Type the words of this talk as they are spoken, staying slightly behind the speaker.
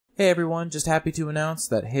Hey everyone, just happy to announce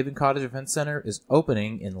that Haven Cottage Event Center is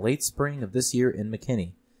opening in late spring of this year in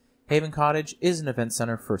McKinney. Haven Cottage is an event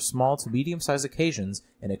center for small to medium-sized occasions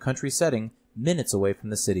in a country setting minutes away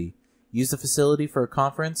from the city. Use the facility for a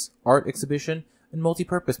conference, art exhibition, and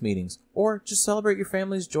multi-purpose meetings, or just celebrate your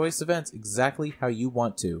family's joyous events exactly how you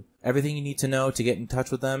want to. Everything you need to know to get in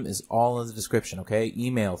touch with them is all in the description, okay?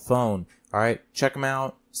 Email, phone, alright? Check them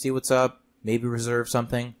out, see what's up, maybe reserve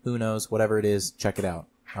something, who knows, whatever it is, check it out.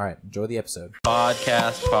 Alright, enjoy the episode.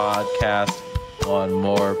 Podcast, one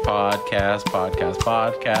more podcast.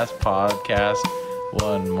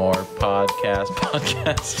 One more podcast.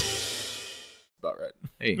 About right.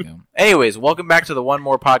 There you go. Anyways, welcome back to the One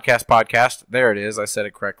More Podcast. There it is. I said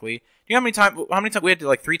it correctly. Do you know how many times we had to,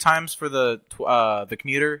 like, 3 times for the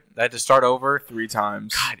commuter? I had to start over 3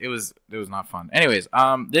 times. God, it was not fun. Anyways,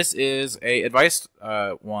 this is a advice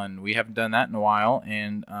one. We haven't done that in a while,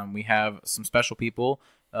 and we have some special people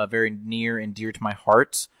very near and dear to my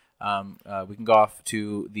heart. We can go off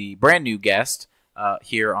to the brand new guest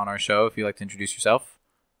here on our show. If you'd like to introduce yourself.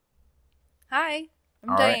 Hi. I'm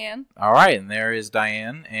All Diane. Right. All right, and there is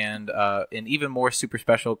Diane, and an even more super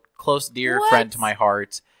special, close, dear friend to my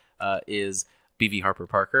heart is BV Harper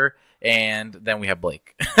Parker, and then we have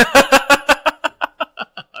Blake.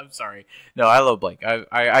 I'm sorry. No, I love Blake.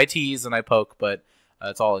 I tease and I poke, but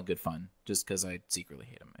it's all in good fun, just because I secretly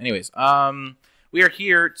hate him. Anyways, we are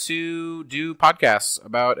here to do podcasts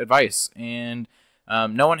about advice, and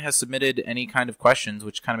no one has submitted any kind of questions,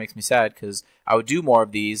 which kind of makes me sad because I would do more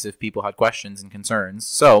of these if people had questions and concerns.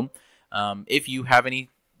 So if you have any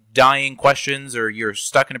dying questions or you're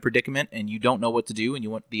stuck in a predicament and you don't know what to do and you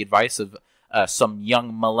want the advice of some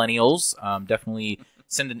young millennials, definitely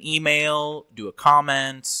send an email, do a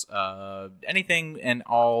comment, anything and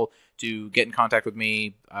all to get in contact with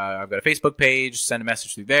me. I've got a Facebook page, send a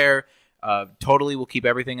message through there. Totally will keep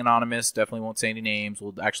everything anonymous, definitely won't say any names.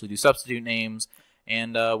 We'll actually do substitute names.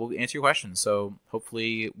 And we'll answer your questions. So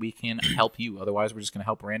hopefully we can help you. Otherwise, we're just going to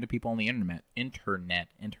help random people on the internet.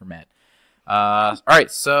 All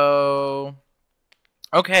right. So,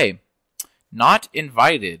 okay. Not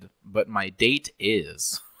invited, but my date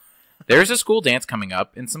is. There's a school dance coming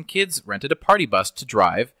up, and some kids rented a party bus to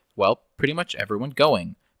drive. Well, pretty much everyone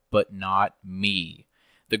going, but not me.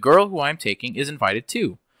 The girl who I'm taking is invited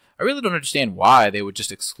too. I really don't understand why they would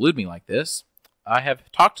just exclude me like this. I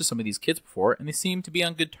have talked to some of these kids before, and they seem to be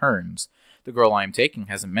on good terms. The girl I am taking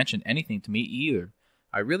hasn't mentioned anything to me either.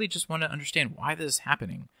 I really just want to understand why this is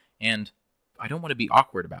happening, and I don't want to be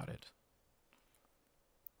awkward about it.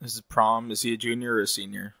 This is prom. Is he a junior or a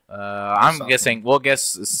senior? I'm guessing. We'll guess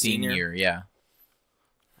senior. Yeah.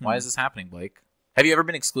 Why is this happening, Blake? Have you ever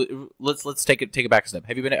been excluded? Let's take it back a step.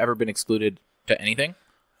 Have you ever been excluded to anything?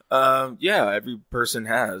 Yeah, every person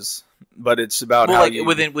has, but it's about how like you...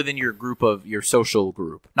 within your group of your social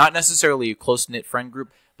group, not necessarily a close knit friend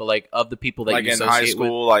group, but like of the people that like you in high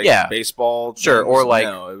school, with. like baseball, sure, or like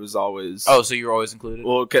no, it was always. Oh, so you were always included?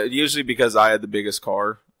 Well, usually because I had the biggest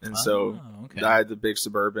car, and so okay. I had the big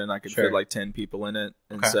Suburban. I could fit like 10 people in it,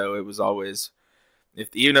 and so it was always.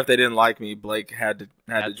 Even if they didn't like me, Blake had to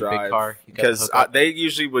drive big car because they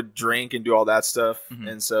usually would drink and do all that stuff,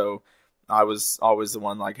 and so. I was always the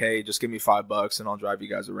one like, hey, just give me $5 and I'll drive you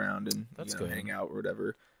guys around and hang out or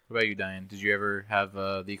whatever. What about you, Diane? Did you ever have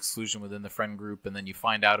the exclusion within the friend group and then you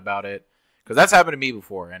find out about it? Because that's happened to me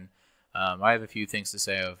before, and I have a few things to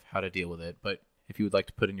say of how to deal with it. But if you would like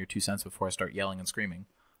to put in your 2 cents before I start yelling and screaming.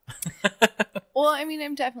 Well, I mean,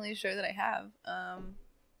 I'm definitely sure that I have. I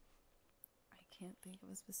can't think of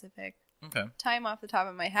a specific time off the top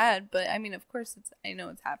of my head, but I mean, of course, I know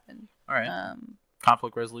it's happened. All right.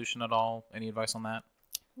 Conflict resolution at all? Any advice on that?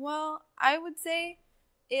 Well, I would say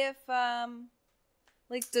if,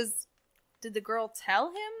 did the girl tell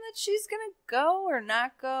him that she's going to go or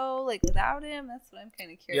not go, like, without him? That's what I'm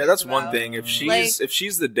kind of curious Yeah, that's about. one thing. If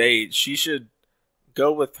she's the date, she should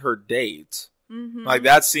go with her date. Mm-hmm. Like,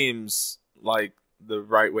 that seems like the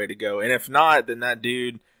right way to go. And if not, then that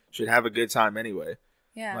dude should have a good time anyway.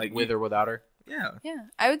 Yeah. Like, with or without her? Yeah. Yeah.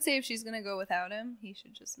 I would say if she's going to go without him, he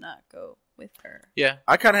should just not go with her. Yeah.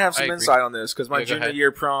 I kind of have some insight on this because my junior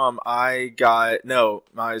year prom, my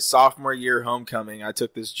sophomore year homecoming, I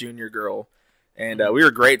took this junior girl and we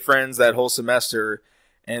were great friends that whole semester.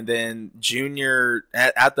 And then junior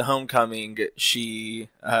at the homecoming, she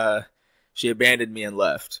abandoned me and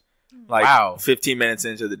left like 15 minutes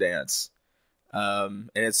into the dance.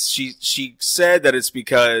 And she said that it's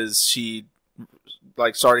because she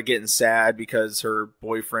like started getting sad because her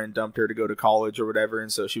boyfriend dumped her to go to college or whatever,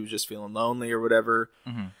 and so she was just feeling lonely or whatever.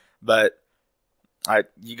 Mm-hmm. But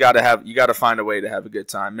you gotta find a way to have a good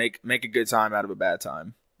time. Make a good time out of a bad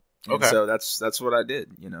time. And so that's what I did,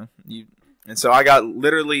 And so I got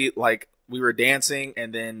literally like we were dancing,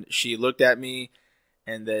 and then she looked at me,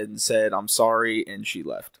 and then said, "I'm sorry," and she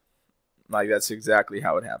left. Like that's exactly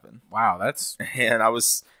how it happened. Wow, and I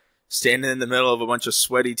was standing in the middle of a bunch of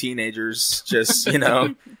sweaty teenagers, just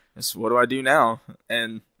just what do I do now?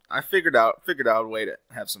 And I figured out a way to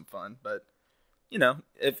have some fun, but.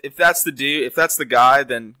 If that's the guy,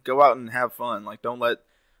 then go out and have fun. Like don't let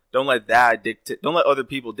other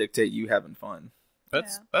people dictate you having fun.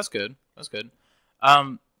 That's good. That's good.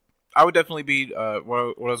 I would definitely be what I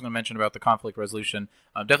was going to mention about the conflict resolution.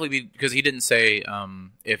 Definitely be because he didn't say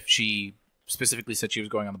if she specifically said she was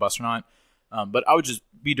going on the bus or not. But I would just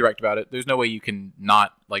be direct about it. There's no way you can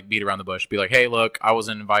not like beat around the bush. Be like, hey, look, I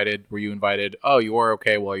wasn't invited. Were you invited? Oh, you were.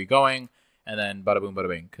 Okay. Well, are you going? And then bada boom, bada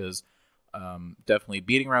bing. Because definitely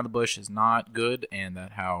beating around the bush is not good, and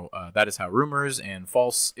that is how rumors and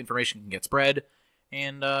false information can get spread,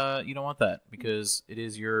 and you don't want that because it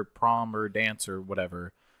is your prom or dance or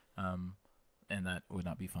whatever, and that would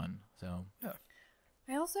not be fun. So yeah.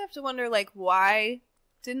 I also have to wonder, like, why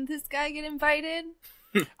didn't this guy get invited?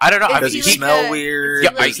 I don't know. Does he smell weird?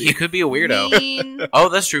 Yeah, he could be a weirdo. Mean? Oh,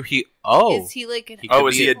 that's true. Is he like?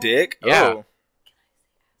 Is he a dick? Yeah. Oh.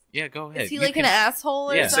 Yeah, go ahead. Is he like an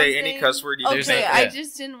asshole or something? Say any cuss word you Okay, I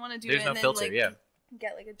just didn't want to do it and then filter, like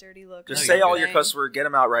get like a dirty look. Just say all your cuss word. Get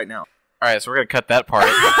them out right now. All right, so we're gonna cut that part.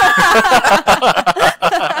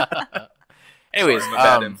 Anyways,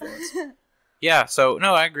 bad influence. Yeah. So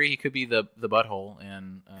no, I agree. He could be the butthole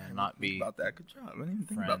and not be about that. Good job. I didn't even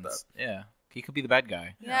think about that. Yeah. He could be the bad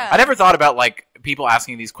guy. Yeah. I never thought about like people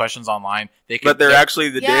asking these questions online. But they're actually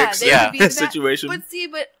the dicks. Yeah. Situation.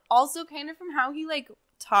 But also kind of from how he like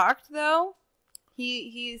talked though,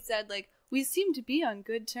 he said like we seem to be on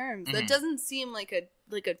good terms. Mm-hmm. That doesn't seem like a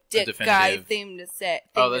dick guy thing to say.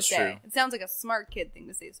 That's true. It sounds like a smart kid thing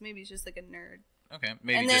to say. So maybe he's just like a nerd. Okay,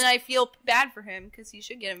 maybe. And then I feel bad for him because he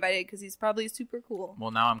should get invited because he's probably super cool.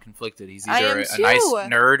 Well, now I'm conflicted. He's either a nice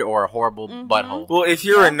nerd or a horrible butthole. Well, if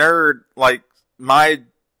you're a nerd, like my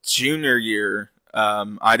junior year,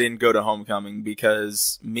 I didn't go to homecoming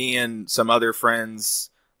because me and some other friends,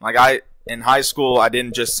 in high school, I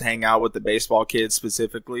didn't just hang out with the baseball kids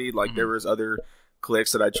specifically. Like there was other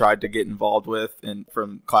cliques that I tried to get involved with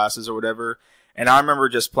from classes or whatever. And I remember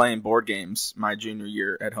just playing board games my junior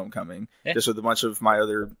year at homecoming, just with a bunch of my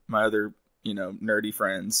other nerdy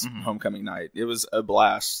friends. Homecoming night, it was a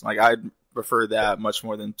blast. Like I'd prefer that much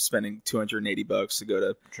more than spending $280 to go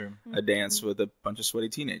to a dance with a bunch of sweaty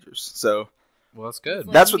teenagers. So, well, that's good.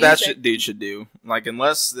 That's what that dude should do. Like,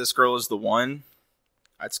 unless this girl is the one,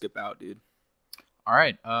 I'd skip out, dude. All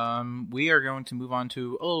right, we are going to move on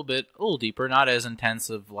to a little deeper, not as intense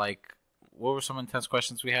of like, what were some intense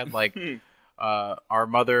questions we had? Like, our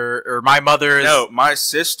mother or my mother's. No, my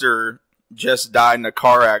sister just died in a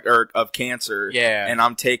car accident of cancer. Yeah, and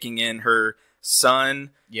I'm taking in her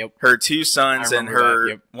son. Yep. Her two sons and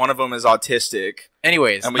her one of them is autistic.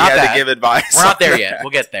 Anyways, and we had to give advice. We're not there yet.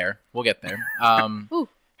 We'll get there.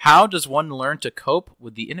 How does one learn to cope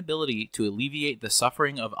with the inability to alleviate the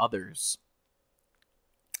suffering of others?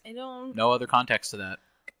 No other context to that.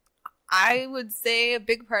 I would say a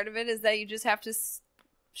big part of it is that you just have to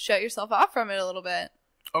shut yourself off from it a little bit.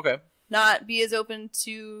 Okay. Not be as open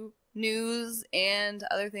to news and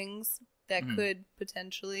other things that could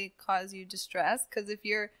potentially cause you distress. Because if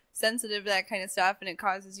you're sensitive to that kind of stuff and it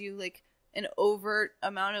causes you like an overt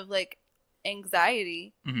amount of like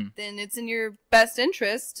anxiety, then it's in your best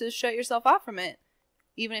interest to shut yourself off from it.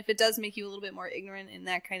 Even if it does make you a little bit more ignorant in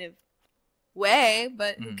that kind of way,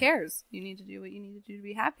 but who cares? You need to do what you need to do to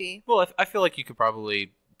be happy. Well, I feel like you could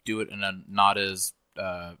probably do it in a not as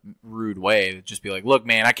rude way. Just be like, look,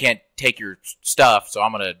 man, I can't take your stuff, so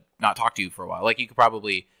I'm going to not talk to you for a while. Like, you could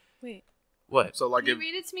probably... Wait. What? So, like, can you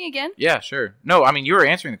read it to me again? Yeah, sure. No, I mean, you were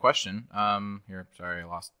answering the question. Here, sorry, I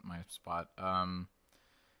lost my spot.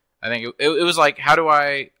 I think it was like, how do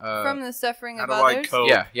I... From the suffering of others? I cope?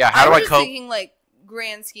 Yeah, how do I cope? I was thinking, like,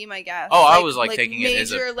 grand scheme, I guess. Oh, I was like taking major, it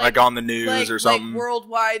as a, like on the news or something. Like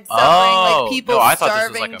worldwide suffering, like people I thought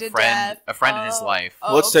starving this was like to a friend in his life.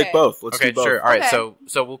 Let's take both. Let's do both. Sure. All right, so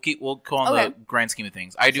we'll go on the grand scheme of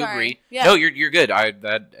things. I do agree. Yeah. No, you're good.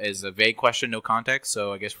 That is a vague question, no context.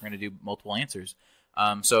 So I guess we're gonna do multiple answers.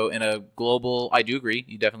 So in a global, I do agree.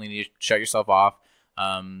 You definitely need to shut yourself off.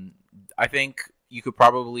 I think you could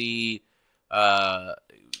probably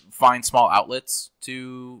find small outlets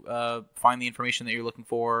to find the information that you're looking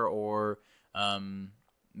for, or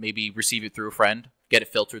maybe receive it through a friend. Get it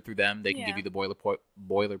filtered through them. They can give you the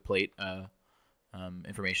boilerplate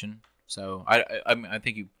information. So I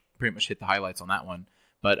think you pretty much hit the highlights on that one.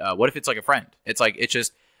 But what if it's like a friend? It's like it's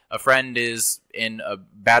just a friend is in a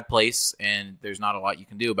bad place and there's not a lot you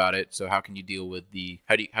can do about it. So how can you deal with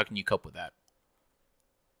how can you cope with that?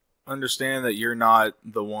 Understand that you're not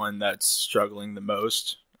the one that's struggling the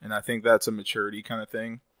most. And I think that's a maturity kind of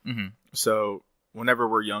thing. Mm-hmm. So whenever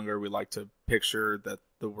we're younger, we like to picture that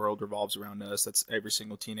the world revolves around us. That's every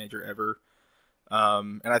single teenager ever.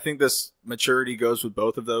 And I think this maturity goes with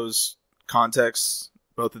both of those contexts,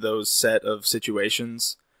 both of those set of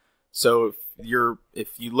situations. So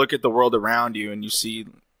if you look at the world around you and you see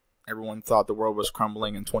everyone thought the world was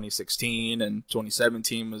crumbling in 2016 and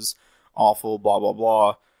 2017 was awful, blah, blah,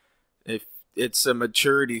 blah. If it's a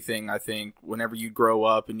maturity thing, I think, whenever you grow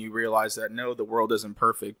up and you realize that, no, the world isn't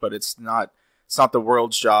perfect, but it's not the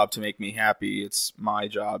world's job to make me happy. It's my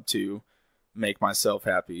job to make myself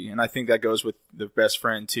happy. And I think that goes with the best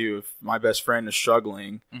friend too. If my best friend is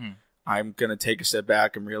struggling, Mm-hmm. I'm going to take a step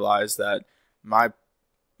back and realize that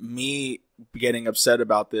me getting upset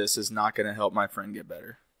about this is not going to help my friend get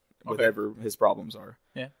better, whatever his problems are.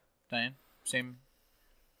 Yeah. Diane, same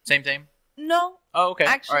thing? No. Oh, okay.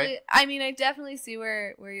 Actually, all right. I mean, I definitely see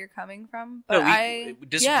where you're coming from, but No, we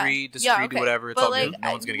disagree, okay. do whatever. It's but all good.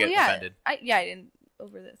 No one's going to get offended. I didn't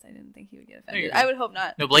over this. I didn't think he would get offended. No, I would hope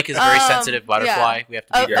not. No, Blake is a very sensitive butterfly. Yeah. We have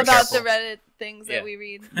to be very about careful. the Reddit things that we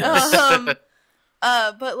read. But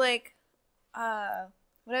like,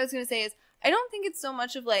 what I was gonna say is, I don't think it's so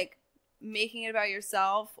much of like making it about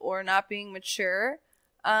yourself or not being mature.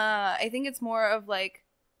 I think it's more of like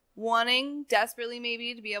wanting desperately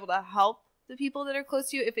maybe to be able to help the people that are close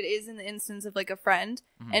to you, if it is in the instance of like a friend,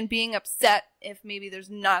 Mm-hmm. and being upset if maybe there's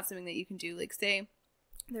not something that you can do. Like say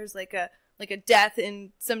there's like a death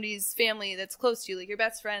in somebody's family that's close to you, like your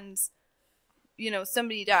best friend's,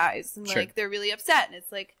 somebody dies and Sure. like they're really upset, and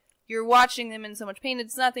it's like you're watching them in so much pain.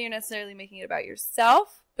 It's not that you're necessarily making it about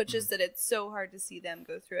yourself, but just that it's so hard to see them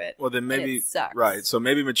go through it. Well, then maybe, it sucks. right. So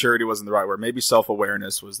maybe maturity wasn't the right word. Maybe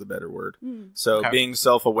self-awareness was the better word. So Okay. being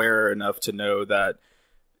self-aware enough to know that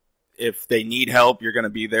if they need help, you're going to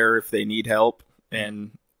be there if they need help.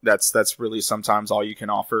 And that's really sometimes all you can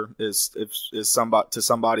offer is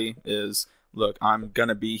somebody is, look, I'm going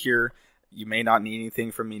to be here. You may not need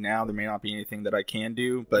anything from me now. There may not be anything that I can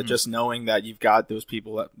do, but just knowing that you've got those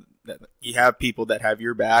people that you have people that have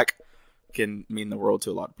your back can mean the world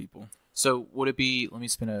to a lot of people. So would it be, let me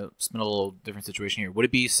spin a little different situation here. Would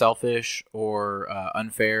it be selfish or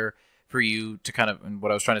unfair for you to kind of, and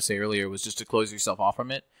what I was trying to say earlier was just to close yourself off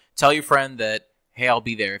from it? Tell your friend that, hey, I'll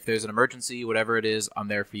be there. If there's an emergency, whatever it is, I'm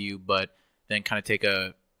there for you, but then kind of take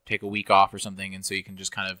a week off or something, and so you can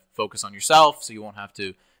just kind of focus on yourself so you won't have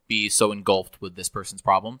to be so engulfed with this person's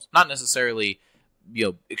problems. Not necessarily,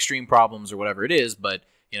 extreme problems or whatever it is, but,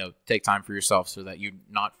 take time for yourself so that you're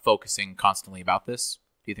not focusing constantly about this.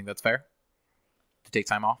 Do you think that's fair? To take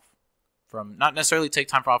time off from, not necessarily take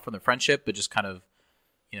time off from the friendship, but just kind of,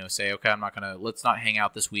 say, okay, let's not hang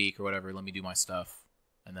out this week or whatever. Let me do my stuff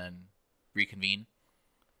and then reconvene.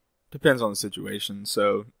 Depends on the situation.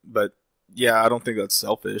 So, but yeah, I don't think that's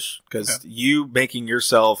selfish, because you making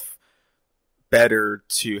yourself better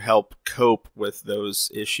to help cope with those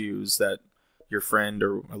issues that your friend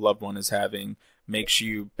or a loved one is having makes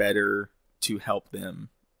you better to help them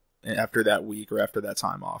after that week or after that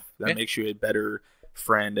time off. That makes you a better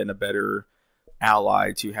friend and a better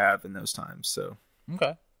ally to have in those times. So,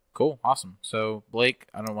 okay, cool, awesome. So, Blake,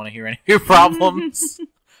 I don't want to hear any of your problems.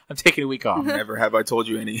 I'm taking a week off. Never have I told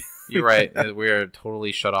you any. You're right. We are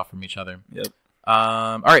totally shut off from each other. Yep.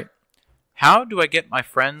 All right. How do I get my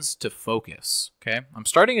friends to focus? Okay. I'm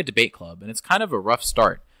starting a debate club, and it's kind of a rough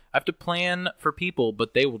start. I have to plan for people,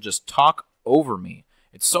 but they will just talk over me.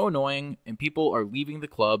 It's so annoying, and people are leaving the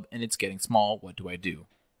club, and it's getting small. What do I do?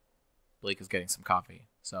 Blake is getting some coffee.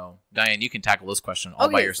 So, Diane, you can tackle this question all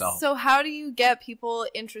by yourself. So how do you get people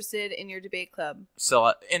interested in your debate club?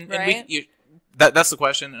 So, that's the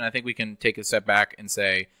question, and I think we can take a step back and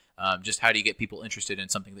say, just how do you get people interested in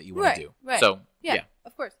something that you want to do? Right. So, yeah,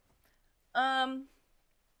 of course. I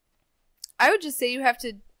would just say you have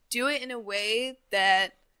to do it in a way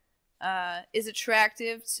that is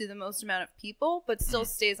attractive to the most amount of people, but still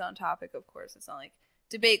stays on topic, of course. It's not like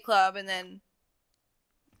debate club and then,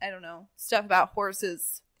 I don't know, stuff about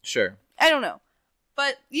horses. Sure. I don't know.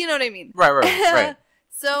 But you know what I mean. Right.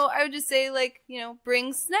 So I would just say, like,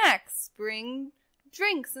 bring snacks, bring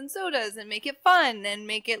drinks and sodas, and make it fun, and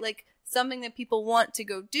make it like something that people want to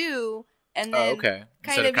go do, and then kind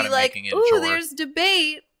of be like, ooh, there's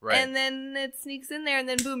debate, and then it sneaks in there, and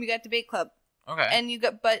then boom, you got debate club. Okay. And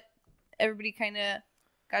but everybody kind of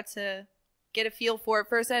got to get a feel for it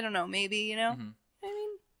first. I don't know, maybe, Mm-hmm. I mean,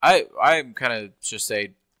 I kind of just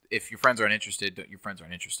say if your friends aren't interested, your friends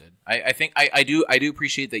aren't interested. I think I do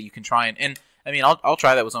appreciate that you can try and I mean I'll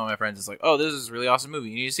try that with some of my friends. It's like, oh, this is a really awesome movie,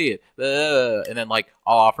 you need to see it, and then like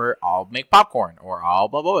I'll make popcorn or I'll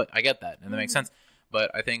blah blah blah. I get that, and that makes sense.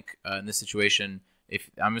 But I think in this situation, if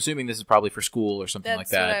I'm assuming this is probably for school or something like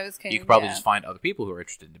that, you could probably just find other people who are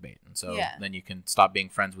interested in debate, and so then you can stop being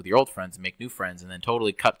friends with your old friends and make new friends, and then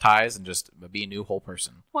totally cut ties and just be a new whole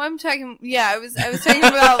person. Well, I'm talking. Yeah, I was talking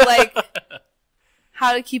about like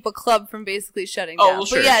how to keep a club from basically shutting down. Well,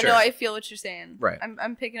 sure, but yeah, sure. no, I feel what you're saying. Right.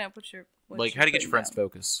 I'm picking up what you're. Like, how to get your friends to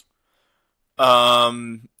focus.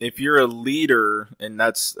 If you're a leader, and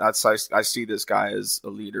I see this guy as a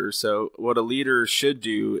leader. So what a leader should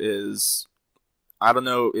do is, I don't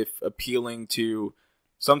know if appealing to,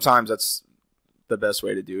 sometimes that's the best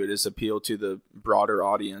way to do it, is appeal to the broader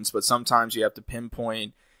audience. But sometimes you have to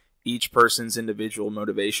pinpoint each person's individual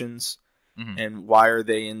motivations and why are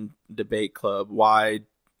they in debate club? Why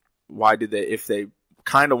do they, if they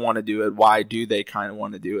kind of want to do it, why do they kind of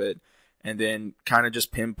want to do it? And then kind of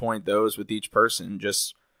just pinpoint those with each person.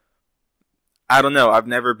 Just, I don't know. I've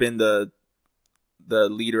never been the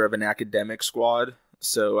leader of an academic squad,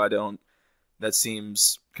 so I don't. That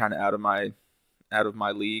seems kind of out of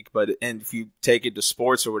my league. And if you take it to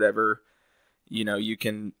sports or whatever, you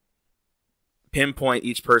can pinpoint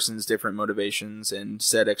each person's different motivations and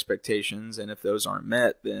set expectations. And if those aren't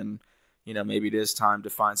met, then maybe it is time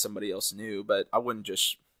to find somebody else new. But I wouldn't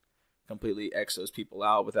just completely X those people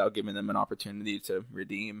out without giving them an opportunity to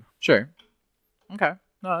redeem. Sure. Okay.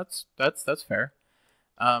 No, that's fair.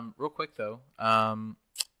 Real quick though,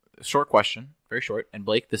 short question, very short. And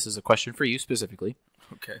Blake, this is a question for you specifically.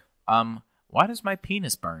 Okay. Why does my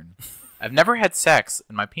penis burn? I've never had sex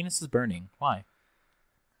and my penis is burning. Why?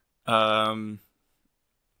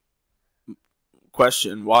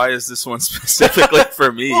 Question: why is this one specifically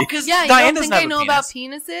for me? Well, because you don't think I know about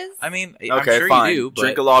penises? I mean, okay, I'm sure fine. you do. But...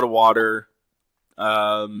 Drink a lot of water.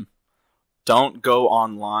 Don't go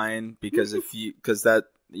online because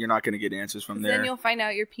you're not going to get answers from there. Then you'll find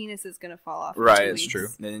out your penis is going to fall off. Right, it's true.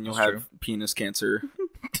 Then you'll have penis cancer.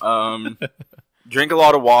 Drink a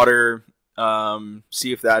lot of water.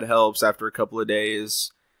 See if that helps after a couple of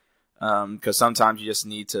days. Because sometimes you just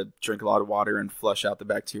need to drink a lot of water and flush out the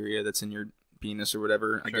bacteria that's in your penis or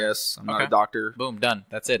whatever. Sure. I guess I'm not a doctor. Boom, done.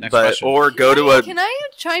 That's it. Next question. Or go to a. Can I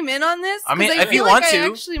chime in on this? I mean, if you want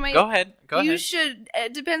to, go ahead. You should.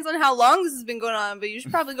 It depends on how long this has been going on, but you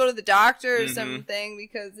should probably go to the doctor or something,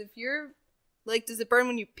 because if you're like, does it burn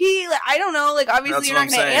when you pee? Like, I don't know. Like, obviously you're not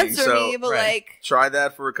going to answer me, but like, try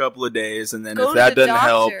that for a couple of days, and then if that doesn't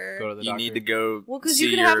help, you need to go. Well, because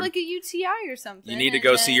you could have like a UTI or something. You need to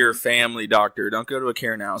go see your family doctor. Don't go to a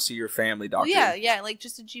care now. See your family doctor. Well, yeah, like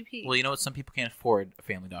just a GP. Well, you know what? Some people can't afford a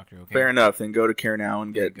family doctor. Okay. Fair enough. Then go to care now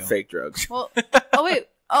and get fake drugs. Well, oh wait.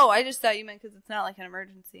 Oh, I just thought you meant because it's not like an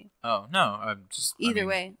emergency. Oh no, I'm just either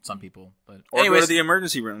way. Some people, but or go to the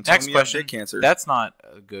emergency room. Next question. Cancer. That's not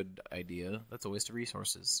a good idea. That's a waste of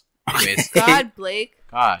resources. Anyways, God, Blake.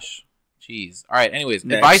 Gosh, jeez. All right. Anyways,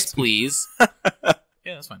 advice, please. Yeah,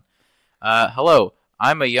 that's fine. Hello,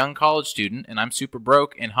 I'm a young college student and I'm super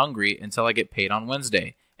broke and hungry until I get paid on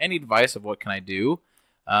Wednesday. Any advice of what can I do?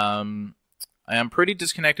 I am pretty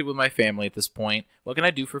disconnected with my family at this point. What can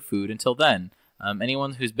I do for food until then?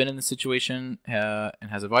 Anyone who's been in this situation and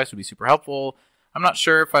has advice would be super helpful. I'm not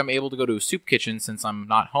sure if I'm able to go to a soup kitchen since I'm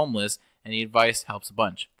not homeless. Any advice helps a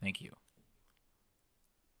bunch. Thank you.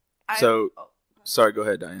 Sorry, go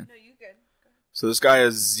ahead, Diane. No, you good. So this guy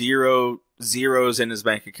has zeros in his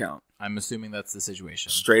bank account. I'm assuming that's the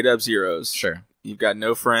situation. Straight up zeros. Sure. You've got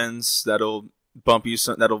no friends that'll bum you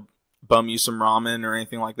some ramen or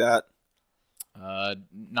anything like that.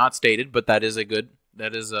 Not stated, but that is good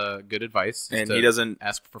advice. And he doesn't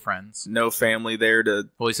ask for friends. No family there to.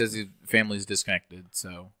 Well, he says his family's disconnected,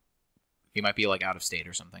 so he might be like out of state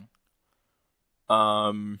or something.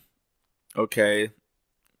 Okay.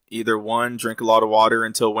 Either one, drink a lot of water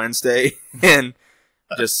until Wednesday, and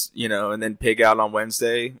just and then pig out on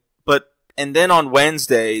Wednesday. And then on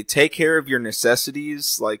Wednesday, take care of your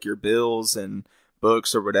necessities like your bills and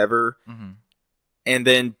books or whatever, and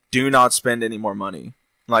then do not spend any more money.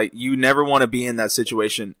 Like, you never want to be in that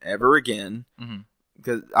situation ever again.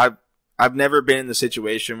 Because I've never been in the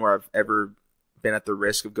situation where I've ever been at the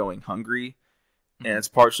risk of going hungry, and it's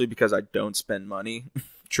partially because I don't spend money.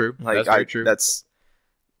 True, like that's very true. That's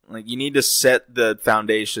like, you need to set the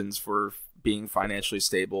foundations for being financially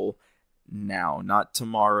stable now, not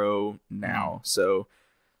tomorrow. Now, so,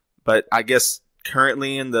 but I guess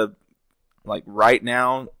currently right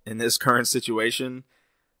now in this current situation,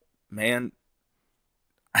 man.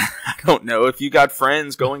 I don't know. If you got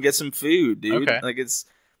friends, go and get some food, dude. Okay. Like,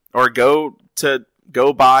 Or go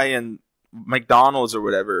buy in McDonald's or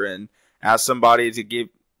whatever and ask somebody to give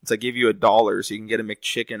you $1 so you can get a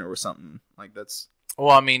McChicken or something. Like that's.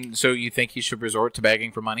 Well, I mean, so you think he should resort to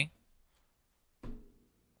begging for money,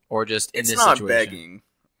 or just in this situation? It's not begging.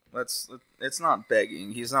 It's not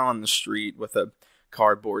begging. He's not on the street with a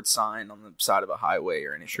cardboard sign on the side of a highway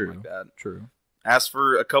or anything like that. True. Ask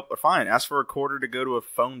for a couple. Fine. Ask for a quarter to go to a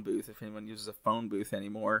phone booth if anyone uses a phone booth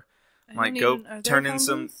anymore. Like go turn in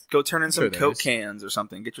some Coke cans or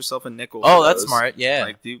something. Get yourself a nickel. Oh, that's smart. Yeah.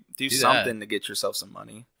 Like do something to get yourself some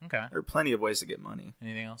money. Okay. There are plenty of ways to get money.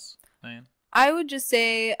 Anything else, Diane? I would just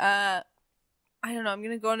say, I don't know. I'm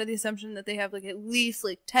gonna go under the assumption that they have like at least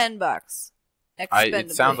like $10 expendable.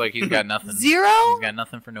 It sounds like he's got nothing. Zero. He's got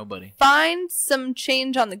nothing for nobody. Find some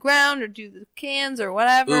change on the ground or do the cans or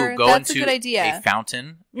whatever. Ooh, go That's into a good idea. a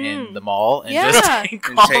fountain in the mall and Yeah. just take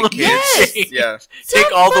all the kids. change. Yeah. Take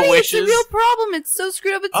So all funny, the wishes. It's a real problem. It's so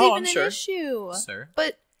screwed up. It's Oh, even I'm sure. an issue. Sir.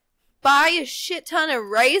 But buy a shit ton of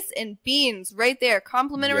rice and beans right there.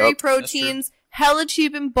 Complimentary Yup, proteins, hella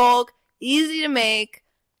cheap in bulk, easy to make,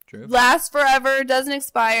 True. lasts forever, doesn't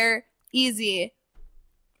expire, easy.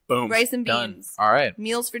 Boom. Rice and Done. beans. All right.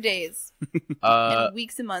 Meals for days. Uh, and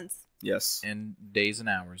weeks and months. Yes. in days and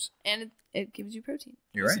hours. And it gives you protein.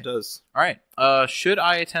 You're Yes, right. it does. All right. Should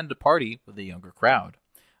I attend a party with a younger crowd?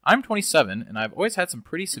 I'm 27, and I've always had some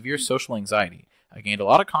pretty severe social anxiety. I gained a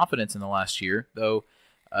lot of confidence in the last year, though,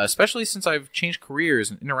 especially since I've changed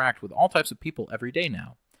careers and interact with all types of people every day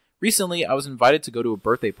now. Recently, I was invited to go to a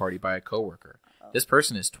birthday party by a coworker. This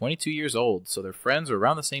person is 22 years old, so their friends are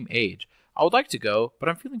around the same age. I would like to go, but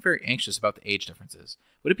I'm feeling very anxious about the age differences.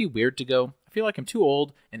 Would it be weird to go? I feel like I'm too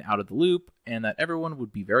old and out of the loop, and that everyone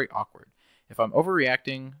would be very awkward. If I'm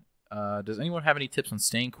overreacting, does anyone have any tips on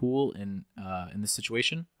staying cool in this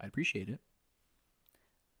situation? I'd appreciate it.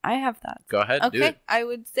 I have thoughts. Go ahead, do Okay, it. I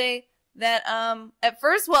would say that at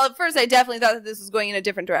first I definitely thought that this was going in a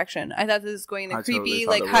different direction. I thought this was going in a I creepy, totally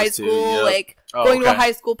thought like it high was too, school, yep. like Oh, going to a okay.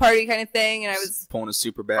 high school party kind of thing, and I was Pulling a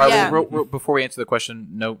super All bad. right, Yeah. well, before we answer the question,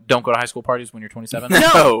 no, don't go to high school parties when you're 27.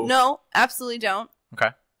 No. no, absolutely don't. Okay.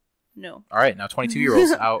 No. All right, now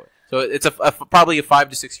 22-year-olds out. So it's probably a 5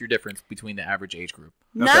 to 6 year difference between the average age group.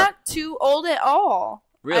 Not too old at all.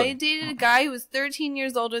 Really? I dated a guy who was 13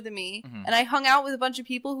 years older than me, Mhm. and I hung out with a bunch of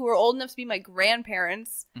people who were old enough to be my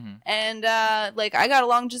grandparents, Mhm. and like I got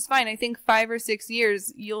along just fine. I think 5 or 6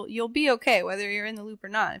 years, you'll be okay whether you're in the loop or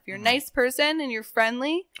not. If you're a nice person and you're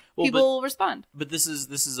friendly, Well, people will respond. But this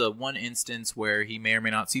is a one instance where he may or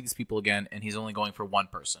may not see these people again, and he's only going for one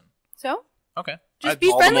person. So Okay. just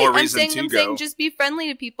be all the friendly. more I'm reason saying to go. just be friendly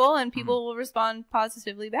to people, and people will respond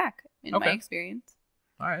positively back. In my Okay. experience.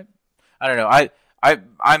 All right. I don't know.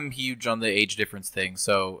 I'm huge on the age difference thing,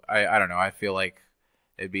 so I don't know. I feel like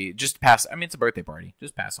it'd be just pass. I mean, it's a birthday party.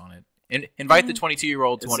 Just pass on it. And invite the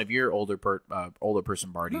 22-year-old to one of your older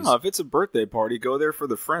person parties. No, if it's a birthday party, go there for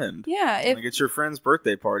the friend. Yeah, if Like it's your friend's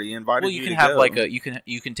birthday party. Invited Well, you can to have go. like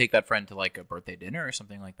you can take that friend to like a birthday dinner or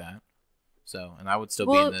something like that. So, and I would still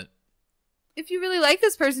Well, be in the. if you really like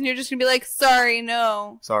this person, you're just gonna be like, sorry,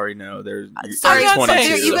 no. Sorry, no. There's Sorry, I'm not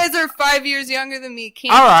saying- you guys are 5 years younger than me.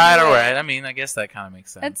 Can't All right, do all it. right. I mean, I guess that kind of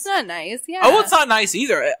makes sense. That's not nice. Yeah. Oh, it's not nice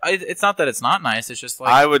either. It's not that it's not nice. It's just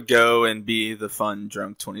like I would go and be the fun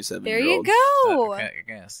drunk 27 There year you old. go. Okay, I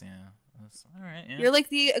guess, yeah. That's, all right, yeah. You're like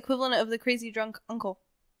the equivalent of the crazy drunk uncle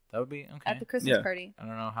That would be okay. at the Christmas Yeah. party. I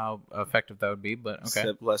don't know how effective that would be, but okay.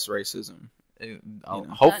 Except less racism. I'll, you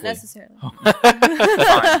know. hopefully. Not necessarily.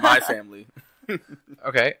 Fine, my family.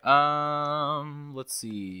 Okay. Let's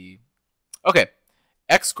see. Okay.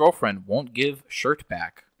 Ex-girlfriend won't give shirt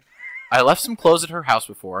back. I left some clothes at her house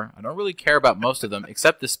before. I don't really care about most of them,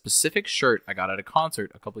 except this specific shirt I got at a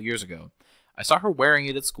concert a couple years ago. I saw her wearing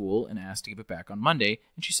it at school and asked to give it back on Monday,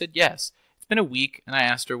 and she said yes. It's been a week, and I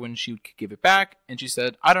asked her when she could give it back, and she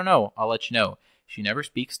said, I don't know, I'll let you know. She never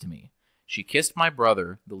speaks to me. She kissed my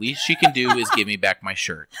brother. The least she can do is give me back my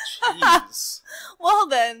shirt. Jeez. Well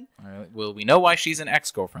then, All right, well, we know why she's an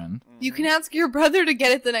ex-girlfriend. you can ask your brother to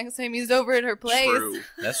get it the next time he's over at her place. True.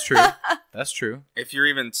 That's true. That's true. If you're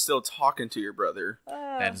even still talking to your brother.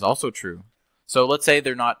 That is also true. So let's say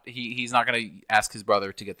they're not. He's not going to ask his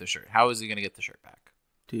brother to get the shirt. How is he going to get the shirt back?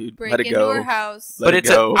 Dude, Break let it into go. her house. Let But it it's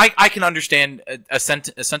go. I can understand a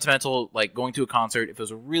sentimental, like going to a concert. If it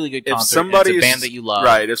was a really good If concert, and it's somebody a band that you love,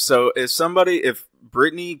 right? If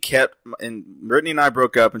Brittany and I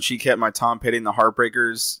broke up, and she kept my Tom Petty and the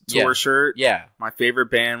Heartbreakers tour Yeah. shirt, Yeah, my favorite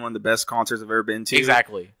band, one of the best concerts I've ever been to,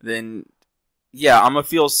 exactly. then yeah, I'm gonna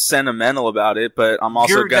feel sentimental about it, but I'm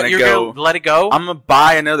also gonna let it go. I'm gonna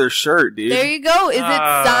buy another shirt, dude. There you go. Is it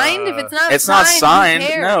signed? If it's not, it's signed, not signed. who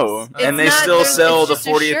cares? No, It's and they not still just- sell it's the just a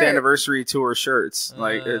 40th shirt. anniversary tour shirts.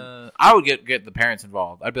 Like, I would get the parents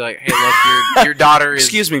involved. I'd be like, "Hey, look, your daughter is."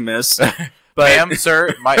 excuse me, miss, ma'am,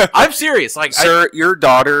 sir. I'm serious. Like, sir, your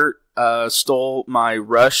daughter stole my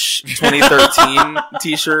Rush 2013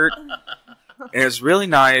 T-shirt, and it's really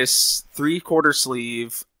nice, 3/4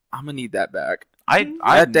 sleeve. I'm gonna need that back.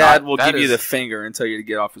 That dad will give you the finger and tell you to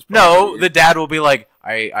get off his property. No, the dad will be like,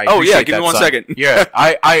 I oh yeah, appreciate give me that, one son. second. Yeah,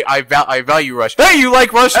 I value Rush. Hey, you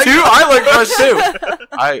like Rush too? I like Rush too.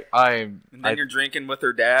 And then you're drinking with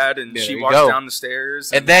her dad, and Yeah, she there you walks go. down the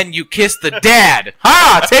stairs, And then you kiss the dad.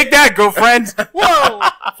 Ha! Take that, girlfriend. Whoa.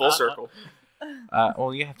 full circle.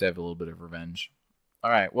 Well, you have to have a little bit of revenge.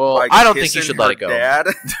 All right. Well, Like I don't think you kissing should let her it go. Dad?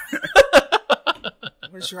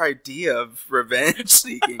 What's your idea of revenge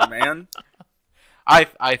seeking, man?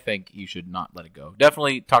 I think you should not let it go.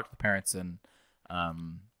 Definitely talk to the parents and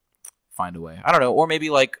find a way. I don't know, or maybe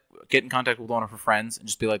like get in contact with one of her friends and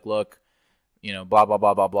just be like, look, you know, blah blah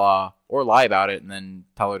blah blah blah, or lie about it and then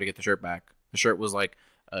tell her to get the shirt back. The shirt was like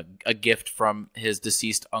a gift from his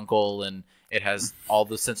deceased uncle, and it has all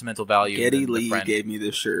the sentimental value. Geddy the Lee friend. gave me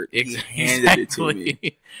this shirt. He Exactly. handed it to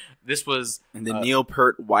me. This was, and then Neil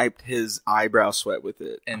Peart wiped his eyebrow sweat with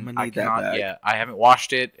it. and I'm gonna I need cannot. that back. Yeah, I haven't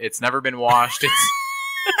washed it. It's never been washed.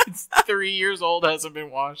 It's 3 years old. Hasn't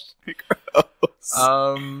been washed.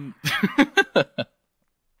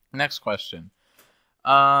 Next question.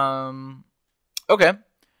 Okay.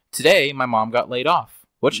 Today, my mom got laid off.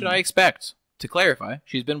 What should I expect? To clarify,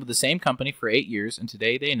 she's been with the same company for 8 years, and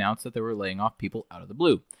today they announced that they were laying off people out of the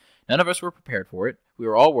blue. None of us were prepared for it. We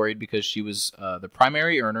were all worried because she was the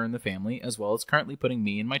primary earner in the family, as well as currently putting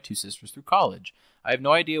me and my 2 sisters through college. I have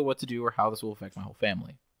no idea what to do or how this will affect my whole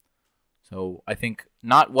family. So I think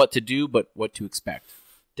not what to do, but what to expect.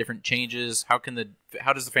 Different changes. How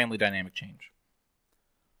does the family dynamic change?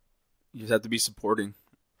 You just have to be supporting.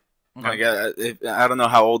 Okay. I don't know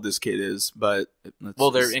how old this kid is, but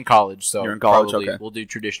They're in college, so You're in college, probably okay. We'll do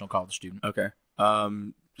traditional college student. Okay.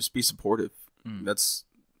 Just be supportive. Mm. That's,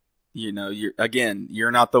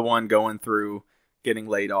 you're not the one going through getting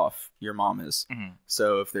laid off. Your mom is. Mhm.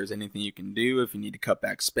 So if there's anything you can do, if you need to cut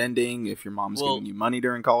back spending, if your mom's giving you money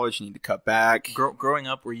during college, you need to cut back. Growing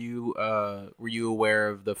up, were you aware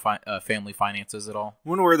of the family finances at all? I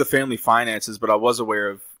wasn't aware of the family finances, but I was aware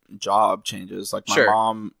of job changes. Like my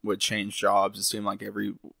mom would change jobs. It seemed like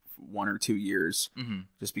every 1 or 2 years,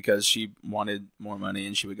 just because she wanted more money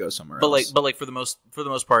and she would go somewhere else. But for the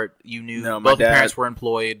most part, you knew No, both my dad- parents were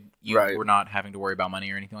employed. You Right. were not having to worry about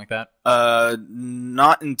money or anything like that.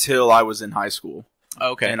 Not until I was in high school.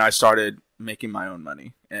 Okay. And I started making my own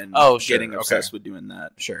money and getting obsessed with doing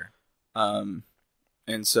that. Sure.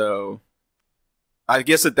 And so I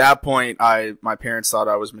guess at that point, my parents thought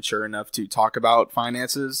I was mature enough to talk about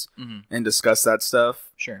finances and discuss that stuff.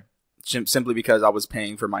 Sure. Simply because I was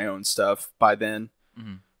paying for my own stuff by then,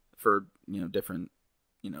 for different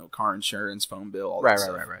car insurance, phone bill, all that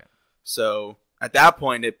stuff. Right. So at that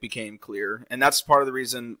point, it became clear, and that's part of the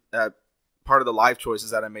reason that part of the life choices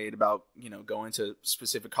that I made about going to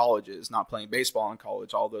specific colleges, not playing baseball in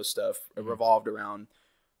college, all those stuff revolved around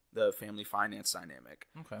the family finance dynamic.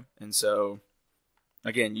 Okay. And so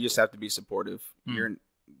again, you just have to be supportive.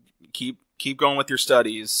 Keep going with your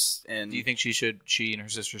studies. And do you think she and her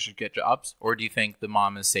sister should get jobs, or do you think the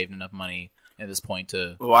mom has saved enough money at this point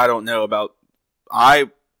to? Well, I don't know about. I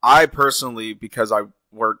personally, because I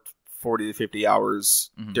worked 40 to 50 hours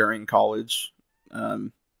during college,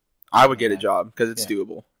 I would get a job because it's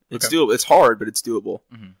doable. It's doable. It's hard, but it's doable.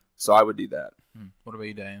 So I would do that. What about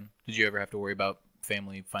you, Diane? Did you ever have to worry about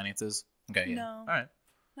family finances? Okay. Yeah. No. All right.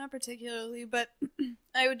 Not particularly, but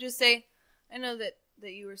I would just say, I know that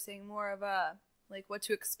you were saying more of like what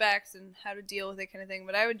to expect and how to deal with it kind of thing,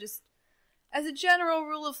 but I would just, as a general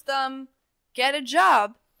rule of thumb, get a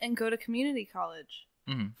job and go to community college.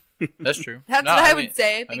 That's true. That's what I would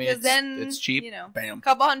say, because then it's cheap. Bam. a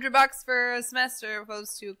couple $100 for a semester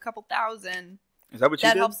opposed to a couple thousand. Is that what you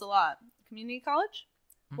That did? helps a lot. Community college?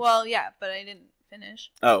 Well, yeah, but I didn't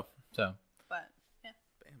finish. Oh. So. But yeah.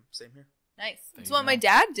 Bam. Same here. Nice. There That's you what go. my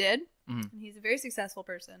dad did. Mhm. And he's a very successful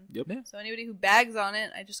person. Yep. Yeah. So anybody who bags on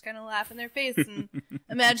it, I just kind of laugh in their face and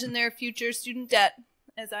imagine their future student debt,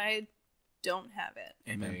 as I don't have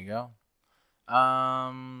it. There you go.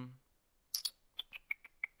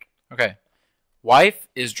 Okay. Wife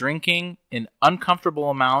is drinking an uncomfortable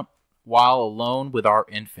amount while alone with our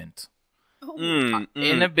infant.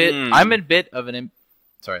 I'm a bit of an.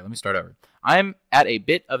 Sorry, let me start over. I'm at a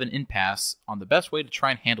bit of an impasse on the best way to try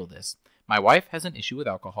and handle this. My wife has an issue with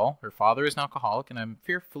alcohol. Her father is an alcoholic, and I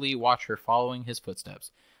fearfully watch her following his footsteps.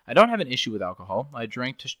 I don't have an issue with alcohol. I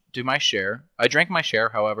drank my share.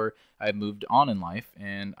 However, I've moved on in life,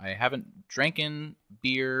 and I haven't drinking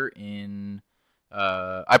beer in.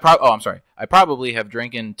 I probably have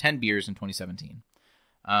drinking 10 beers in 2017.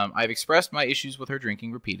 I've expressed my issues with her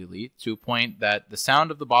drinking repeatedly to a point that the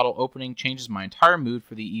sound of the bottle opening changes my entire mood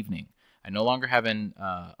for the evening. I no longer have an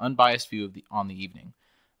unbiased view on the evening.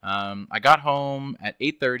 I got home at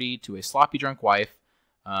 8:30 to a sloppy drunk wife,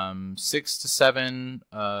 6 to 7,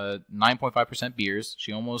 9.5% beers.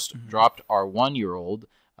 She almost dropped our 1-year-old,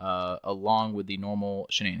 along with the normal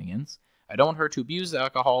shenanigans. I don't want her to abuse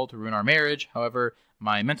alcohol to ruin our marriage. However,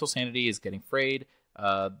 my mental sanity is getting frayed.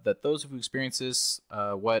 That those who experience this,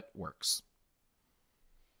 what works?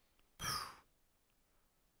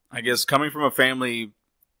 I guess coming from a family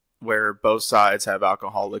where both sides have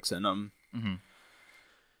alcoholics in them. Mm-hmm.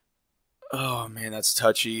 Oh man, that's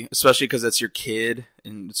touchy, especially because it's your kid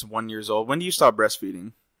and it's 1 year old. When do you stop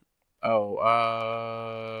breastfeeding? Oh,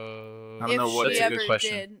 I don't know what. That's a good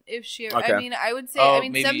question. If she ever, Okay. I mean, I would say,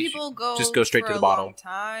 Maybe some people go just go straight for to the a bottle. long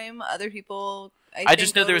time. Other people, I I think,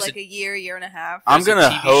 just know go there's like a year and a half. I'm There's a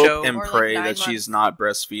gonna TV hope show and or, like, pray 9 that she's months. not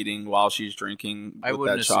breastfeeding while she's drinking I with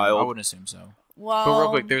wouldn't that assume. child. I wouldn't assume so. Well, But real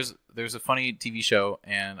quick, there's a funny TV show,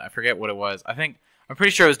 and I forget what it was. I'm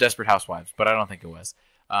pretty sure it was Desperate Housewives, but I don't think it was.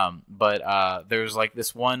 But there's like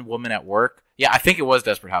this one woman at work. Yeah, I think it was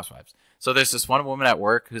Desperate Housewives. So there's this one woman at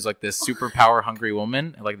work who's like this super power hungry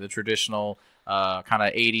woman, like the traditional kind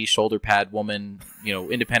of 80s shoulder pad woman,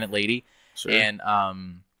 independent lady. Sure. And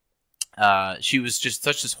she was just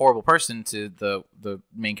such this horrible person to the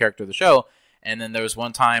main character of the show. And then there was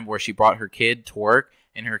one time where she brought her kid to work,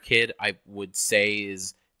 and her kid, I would say,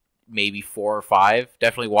 is maybe 4 or 5,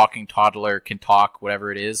 definitely walking toddler, can talk,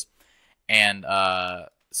 whatever it is. And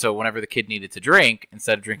so whenever the kid needed to drink,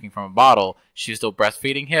 instead of drinking from a bottle, she was still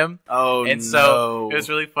breastfeeding him. Oh, and so it was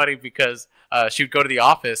really funny because she would go to the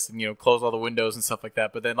office and close all the windows and stuff like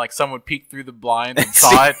that. But then like someone would peek through the blinds and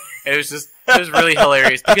saw it. And it was really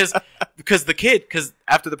hilarious because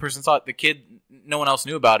after the person saw it, the kid, no one else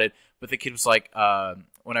knew about it. But the kid was like,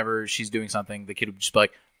 whenever she's doing something, the kid would just be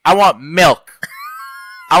like, "I want milk.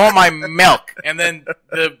 I want my milk." And then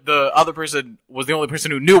the other person was the only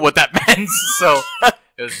person who knew what that meant. So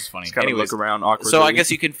it was just funny. Just kind of look around awkwardly. So I guess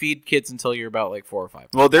you can feed kids until you're about like 4 or 5.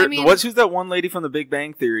 Well, who's that one lady from The Big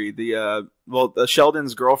Bang Theory? The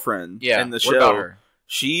Sheldon's girlfriend. Yeah, in the what show. about her?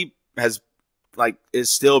 She is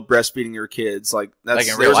still breastfeeding her kids. Like Like in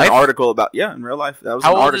there real was life? an article about in real life. That was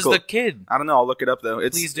How an old article. is the kid? I don't know. I'll look it up though.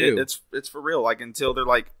 Please do. It's for real. Like until they're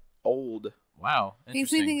like old. Wow,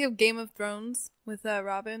 makes me think of Game of Thrones with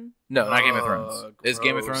Robin. No, not Game of Thrones. Does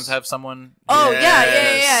Game of gross. Thrones have someone? Oh Yes.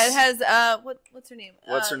 yeah. It has what's her name?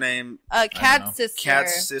 What's her name? Cat's sister.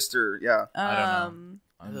 Cat's sister. Yeah. I don't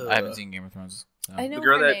know. I haven't seen Game of Thrones. So. I know The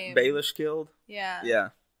girl her that name. Baelish killed. Yeah. Yeah.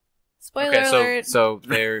 Spoiler Okay, alert. so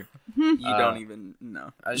they're You don't even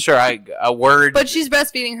know. sure. A word. But she's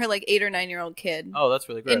breastfeeding her like 8 or 9-year-old kid Oh, that's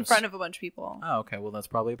really gross. in front of a bunch of people, Oh, okay. Well, that's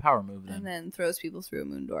probably a power move and then. then throws people through a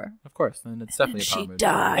moon door. Of course, then it's definitely And a power she move.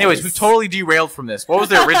 dies. Anyways, we've totally derailed from this. What was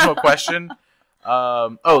the original question?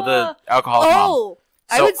 The alcoholic mom. Oh,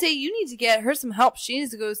 I So- would say you need to get her some help. She needs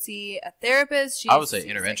to go see a therapist. She I would needs to say see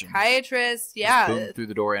intervention. a psychiatrist. Just Yeah. boom, through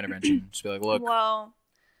the door intervention. Just be like, look. Well,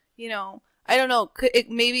 I don't know.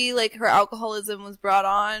 Maybe like her alcoholism was brought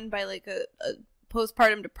on by like a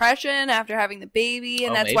postpartum depression after having the baby,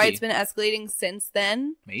 and Oh, that's why maybe. it's been escalating since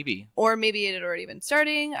then. Maybe. Or maybe it had already been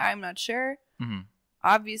starting. I'm not sure. hmm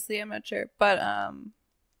Obviously, I'm not sure. But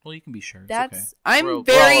Well, you can be sure. It's that's okay. I'm We're all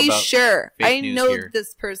very about sure. fake I news know here.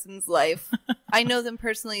 this person's life. I know them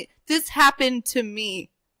personally. This happened to me.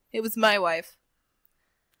 It was my wife.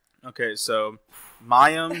 Okay, so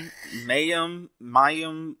Mayim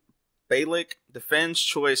Balik defends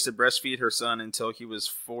choice to breastfeed her son until he was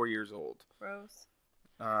 4 years old. Gross.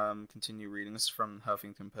 Continue reading. This is from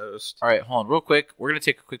Huffington Post. All right, hold on real quick. We're going to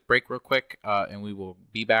take a quick break real quick, and we will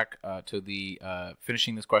be back to the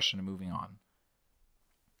finishing this question and moving on.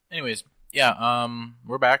 Anyways, yeah,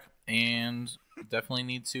 we're back, and definitely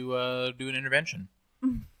need to do an intervention.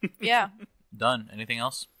 Yeah. Done. Anything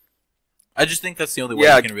else? I just think that's the only way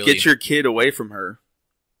Yeah, you can really... get your kid away from her.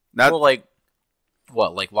 Well, like,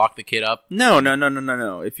 what, like lock the kid up? No.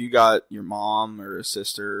 If you got your mom or a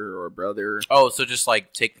sister or a brother, Oh, so just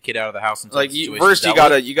like take the kid out of the house until like the situation's first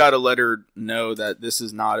dealt with? you gotta let her know that this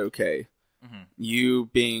is not okay. Mhm. You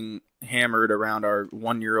being hammered around our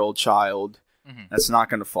 1-year-old child, Mhm. that's not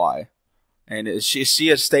gonna fly. And is she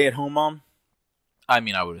a stay-at-home mom? I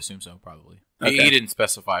mean, I would assume so, probably. Okay. He didn't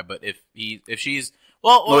specify, but if she's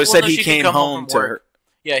Well, he said no, he she came can come home from to work. her.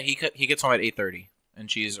 Yeah, he gets home at 8:30, and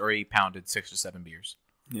she's already pounded 6 or 7 beers.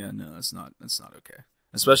 Yeah, no, that's not okay.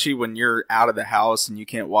 Especially when you're out of the house and you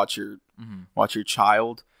can't watch your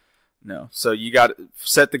child. No, so you got to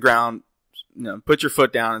set the ground. Put your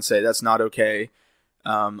foot down and say that's not okay.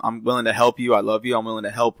 I'm willing to help you. I love you. I'm willing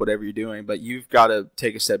to help whatever you're doing, but you've got to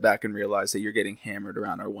take a step back and realize that you're getting hammered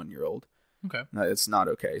around our 1-year-old. Okay, no, it's not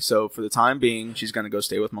okay. So for the time being, she's going to go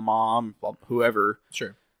stay with my mom, whoever.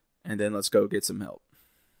 Sure. And then let's go get some help.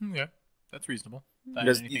 Okay, that's reasonable.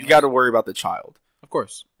 Because you got to worry about the child. Of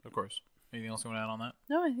course. Anything else you want to add on that?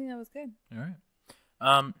 No, I think that was good. All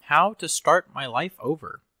right. How to start my life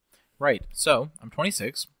over. Right. So I'm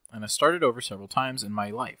 26, and I started over several times in my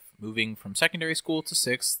life. Moving from secondary school to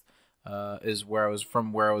 6th is where I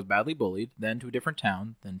was badly bullied, then to a different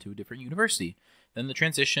town, then to a different university. Then the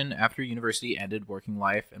transition after university ended, working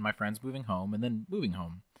life, and my friends moving home, and then moving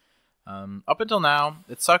home. Up until now,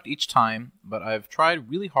 it sucked each time, but I've tried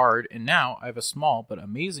really hard, and now I have a small but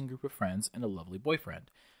amazing group of friends and a lovely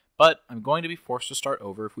boyfriend. But I'm going to be forced to start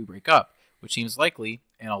over if we break up, which seems likely,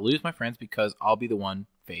 and I'll lose my friends because I'll be the one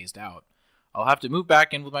phased out. I'll have to move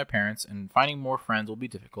back in with my parents, and finding more friends will be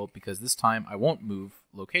difficult because this time I won't move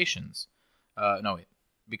locations.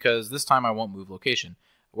 Because this time I won't move location.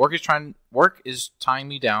 Work is tying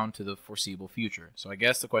me down to the foreseeable future. So I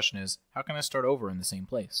guess the question is, how can I start over in the same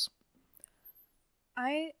place?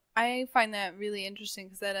 I find that really interesting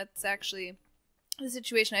because that's actually the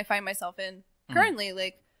situation I find myself in currently.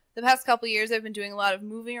 Like the past couple of years, I've been doing a lot of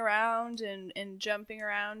moving around and jumping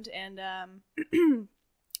around, and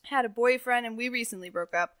had a boyfriend, and we recently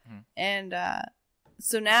broke up, and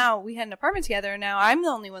so now we had an apartment together, and now I'm the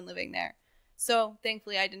only one living there. So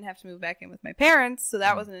thankfully, I didn't have to move back in with my parents, so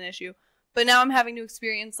that wasn't an issue. But now I'm having to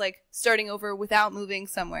experience like starting over without moving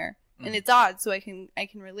somewhere, and it's odd. So I can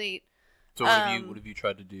relate. So what have you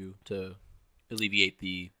tried to do to alleviate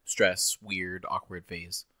the stress, weird, awkward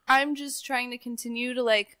phase? I'm just trying to continue to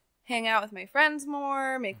like hang out with my friends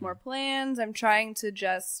more, make more plans. I'm trying to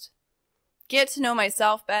just get to know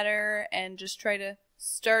myself better and just try to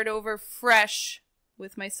start over fresh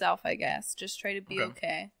with myself, I guess. Just try to be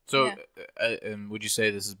okay. So, and would you say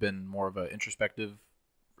this has been more of an introspective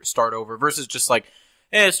start over versus just like,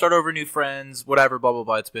 hey, start over, new friends, whatever, blah, blah,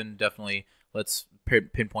 blah. It's been definitely, let's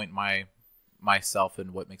pinpoint myself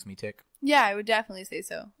and what makes me tick. Yeah, I would definitely say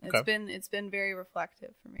so. It's been very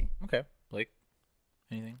reflective for me. Okay. Blake,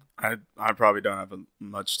 anything? I probably don't have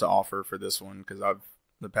much to offer for this one because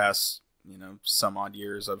the past, some odd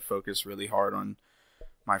years, I've focused really hard on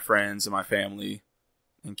my friends and my family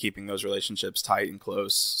and keeping those relationships tight and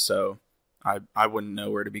close. So I wouldn't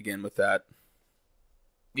know where to begin with that.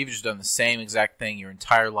 You've just done the same exact thing your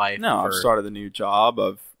entire life. No, I've started a new job.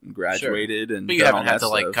 I've graduated, sure. and but you haven't had to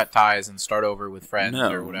like cut ties and start over with friends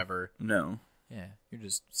or whatever. No. Yeah, you're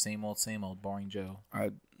just same old boring Joe.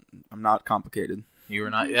 I'm not complicated. You are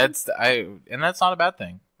not. And that's not a bad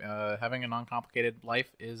thing. Having a non-complicated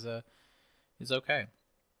life is okay.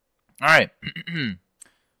 All right.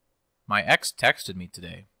 My ex texted me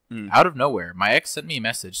today. Out of nowhere, my ex sent me a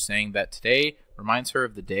message saying that today reminds her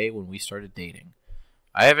of the day when we started dating.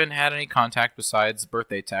 I haven't had any contact besides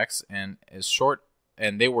birthday texts, and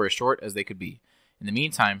they were as short as they could be. In the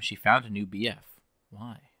meantime, she found a new BF.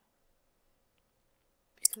 Why?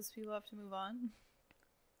 Because people have to move on.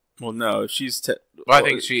 Well, no, she's. I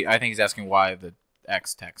think he's asking why the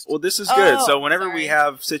ex text. Well, this is good. So whenever we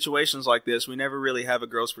have situations like this, we never really have a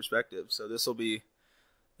girl's perspective. So this will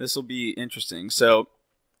be interesting. So,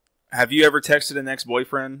 have you ever texted an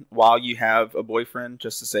ex-boyfriend while you have a boyfriend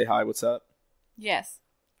just to say hi, what's up? Yes.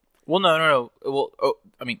 Well, no. Well,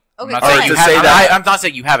 I mean, okay, I'm not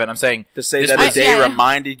saying you haven't. I'm saying to say that a day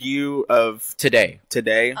reminded you of today.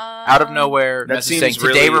 Out of nowhere, that seems saying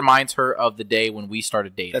today reminds her of the day when we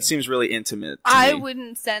started dating. That seems really intimate. I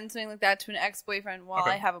wouldn't send something like that to an ex-boyfriend while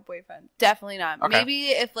I have a boyfriend. Definitely not. Okay. Maybe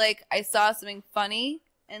if like I saw something funny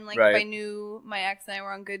and like if I knew my ex and I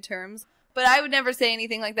were on good terms, but I would never say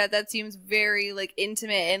anything like that. That seems very like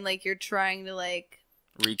intimate and like you're trying to like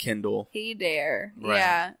rekindle. Hey there. Right.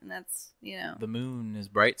 Yeah, and that's, The moon is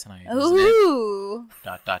bright tonight. Ooh.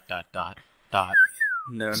 Dot.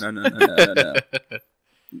 No.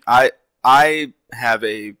 I have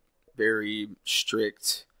a very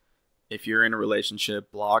strict, if you're in a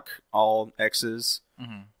relationship, block all exes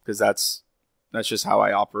because that's just how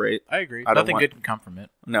I operate. I agree. Nothing good can come from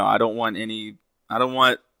it. No, I don't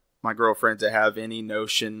want my girlfriend to have any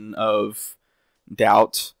notion of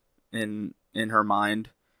doubt in her mind,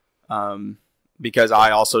 because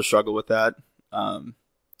I also struggle with that.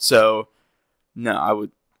 So no,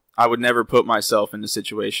 I would never put myself in a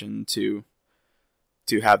situation to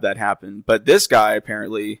to have that happen. But this guy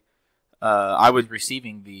apparently, I would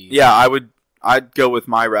receiving the. Yeah, I'd go with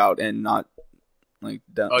my route and not like.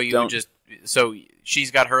 So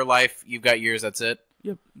she's got her life, you've got yours. That's it.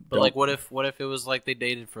 Yep. But like, what if it was like they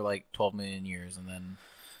dated for like 12 million years and then?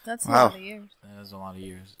 That's a lot of years. That is a lot of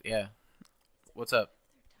years. Yeah. What's up?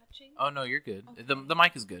 Touching? Oh no, you're good. Okay. The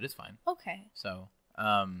mic is good. It's fine. Okay. So,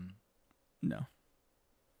 no.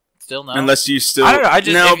 Still no. Unless you still. I don't know. I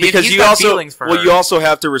just no, if because he's you got also feelings for her. you also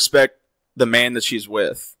have to respect the man that she's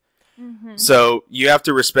with. Mm-hmm. So you have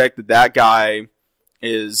to respect that guy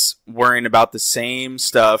is worrying about the same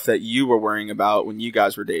stuff that you were worrying about when you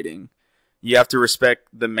guys were dating. You have to respect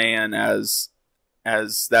the man as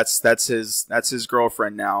that's his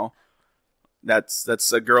girlfriend now.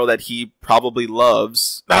 That's a girl that he probably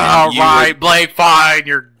loves. All right, Blake. Fine,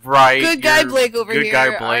 you're right. Good guy, Blake over here. Good guy,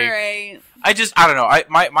 Blake. All right. I don't know.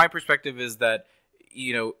 My perspective is that,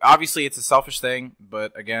 obviously it's a selfish thing,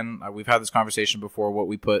 but again, we've had this conversation before, what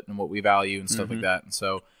we put and what we value and stuff like that. And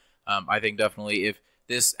so, I think definitely if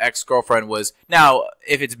this ex-girlfriend was, now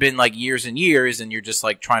if it's been like years and years and you're just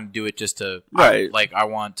like trying to do it just to, right, I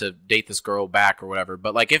want to date this girl back or whatever.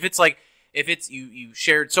 But like if it's you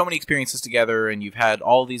shared so many experiences together and you've had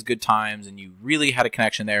all these good times and you really had a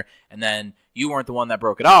connection there, and then you weren't the one that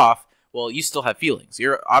broke it off, well, you still have feelings.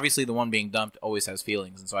 You're obviously the one being dumped always has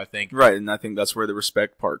feelings. And so I think... Right, and I think that's where the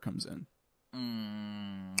respect part comes in.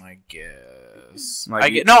 I guess.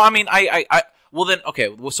 Well then, okay.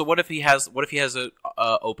 Well, so what if he has a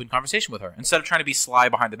open conversation with her instead of trying to be sly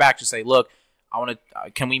behind the back? Just say, look,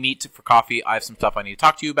 can we meet for coffee? I have some stuff I need to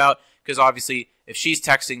talk to you about. Because obviously, if she's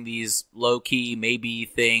texting these low key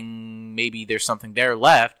maybe there's something there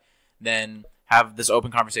left, then have this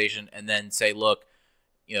open conversation and then say, look,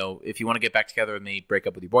 if you want to get back together with me, break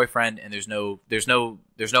up with your boyfriend, and there's no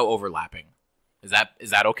overlapping. Is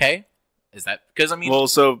that okay? Is that because well,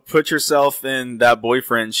 so put yourself in that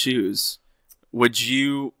boyfriend's shoes. Would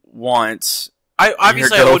you want? I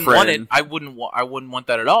wouldn't want it. I wouldn't want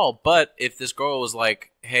that at all. But if this girl was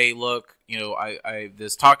like, "Hey, look,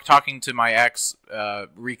 talking to my ex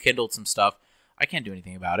rekindled some stuff," I can't do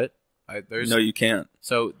anything about it. No, you can't.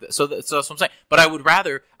 So that's what I'm saying. But I would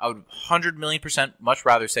 100,000,000% much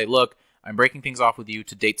rather say, "Look, I'm breaking things off with you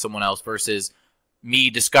to date someone else," versus me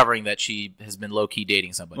discovering that she has been low key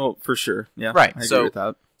dating somebody. Well, for sure, yeah, right. I agree with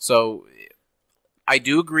that. So I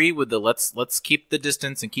do agree with the let's keep the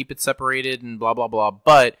distance and keep it separated and blah blah blah.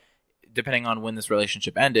 But depending on when this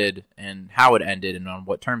relationship ended and how it ended and on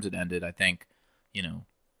what terms it ended, I think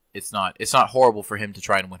it's not horrible for him to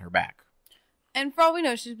try and win her back. And for all we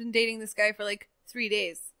know, she's been dating this guy for like 3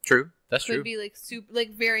 days. True, that's true. Could be like super,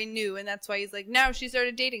 like very new, and that's why he's like, now she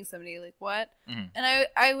started dating somebody. Like what? Mm-hmm. And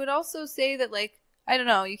I would also say that, like, I don't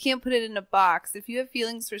know, you can't put it in a box. If you have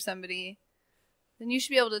feelings for somebody, then you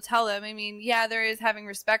should be able to tell them. I mean, yeah, there is having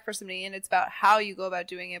respect for somebody, and it's about how you go about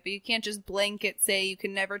doing it. But you can't just blanket say you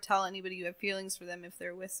can never tell anybody you have feelings for them if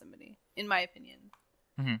they're with somebody, in my opinion.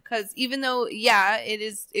 Because even though, yeah,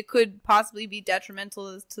 it could possibly be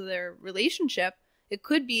detrimental to their relationship, it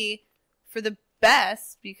could be for the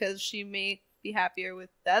best because she may be happier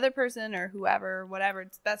with the other person or whoever, whatever.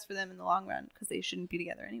 It's best for them in the long run because they shouldn't be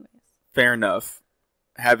together anyways. Fair enough.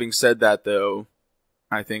 Having said that, though,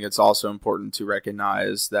 I think it's also important to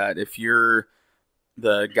recognize that if you're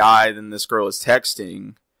the guy then this girl is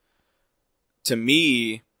texting, to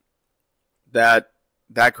me, that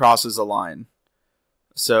crosses a line.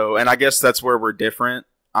 So, and I guess that's where we're different.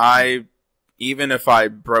 Even if I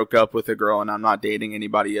broke up with a girl and I'm not dating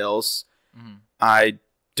anybody else, I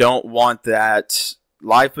don't want that.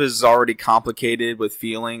 Life is already complicated with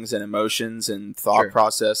feelings and emotions and thought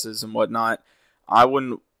processes and whatnot. I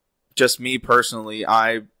wouldn't, just me personally,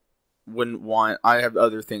 I have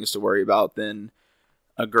other things to worry about than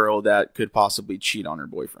a girl that could possibly cheat on her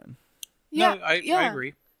boyfriend. Yeah, no, I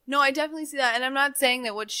agree. No, I definitely see that. And I'm not saying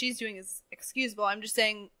that what she's doing is excusable. I'm just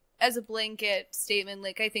saying as a blanket statement,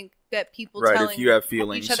 like I think that people telling if you have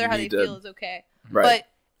feelings, each other how they feel is okay. Right. But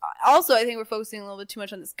also, I think we're focusing a little bit too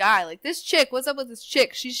much on this guy. Like this chick, what's up with this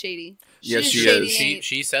chick? She's shady. Yes, she is.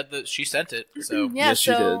 She said that she sent it. So yeah, yes,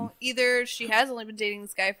 she did. Either she has only been dating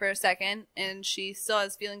this guy for a second, and she still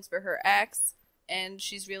has feelings for her ex, and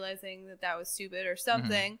she's realizing that was stupid or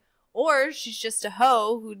something. Or she's just a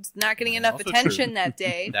hoe who's not getting enough attention that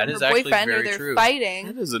day that from is her boyfriend, or they're true. fighting.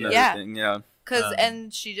 That is another thing, yeah.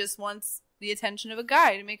 And she just wants the attention of a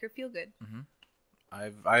guy to make her feel good.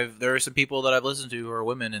 There are some people that I've listened to who are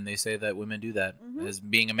women, and they say that women do that. As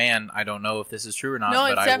being a man, I don't know if this is true or not. No,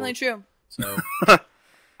 but it's definitely true. So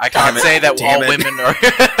I can't say that all women are.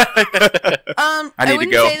 I need to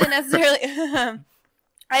go. Say that necessarily.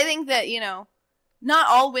 I think that not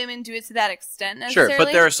all women do it to that extent necessarily. Sure,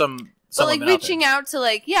 but there are some but like women reaching out to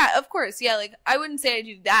like, yeah, of course, yeah. Like I wouldn't say I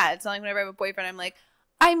do that. It's not like whenever I have a boyfriend, I'm like,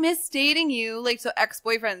 I miss dating you. Like so,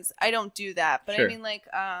 ex-boyfriends, I don't do that. But Sure. I mean, like,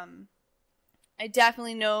 I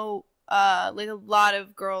definitely know like a lot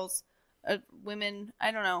of girls, women.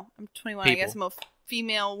 I don't know. I'm 21. People. I guess I'm a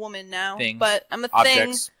female woman now. Things. But I'm a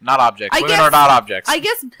objects, thing. not objects. I Women guess- are not objects. I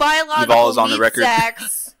guess biological Duval is on the meat record.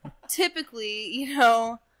 sex, typically, you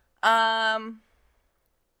know,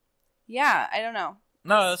 yeah, I don't know.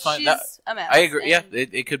 No, that's fine. She's a mess. I agree. Yeah, and-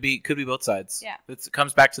 it could be both sides. Yeah. It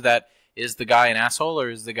comes back to that: is the guy an asshole or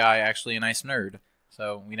is the guy actually a nice nerd?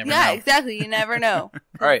 So we never yeah, know. exactly. You never know.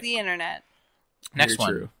 It's All right. the internet. Next Very one: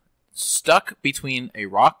 true. stuck between a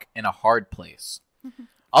rock and a hard place.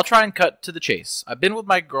 I'll try and cut to the chase. I've been with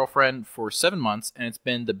my girlfriend for 7 months, and it's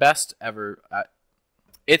been the best ever.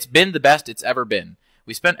 It's been the best it's ever been.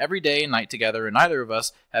 We spent every day and night together, and neither of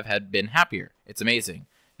us have been happier. It's amazing.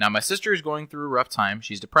 Now, my sister is going through a rough time.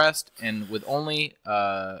 She's depressed, and with only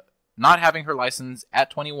not having her license at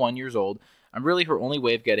 21 years old, I'm really her only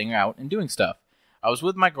way of getting out and doing stuff. I was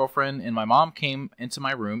with my girlfriend, and my mom came into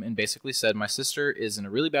my room and basically said my sister is in a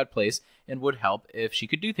really bad place and would help if she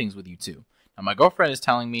could do things with you two. Now, my girlfriend is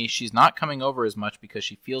telling me she's not coming over as much because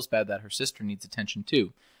she feels bad that her sister needs attention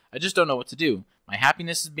too. I just don't know what to do. My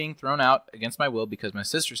happiness is being thrown out against my will because my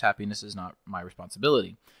sister's happiness is not my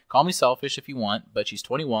responsibility. Call me selfish if you want, but she's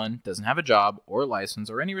 21, doesn't have a job or a license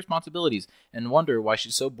or any responsibilities, and wonder why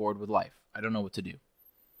she's so bored with life. I don't know what to do.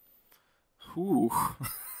 Ooh.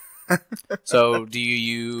 So, do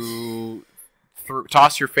you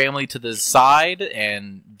toss your family to the side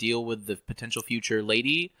and deal with the potential future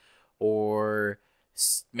lady, or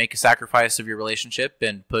make a sacrifice of your relationship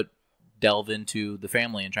and delve into the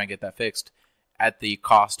family and try and get that fixed at the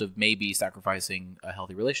cost of maybe sacrificing a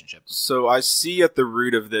healthy relationship? So I see at the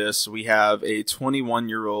root of this, we have a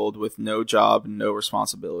 21-year-old with no job, no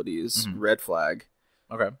responsibilities. Mhm. Red flag.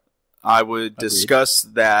 Okay. I would Agreed. discuss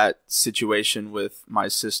that situation with my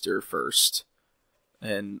sister first.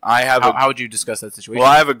 And I have How would you discuss that situation?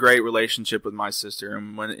 Well, I have a great relationship with my sister,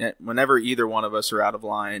 and whenever either one of us are out of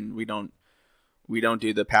line, we don't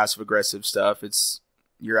do the passive aggressive stuff. It's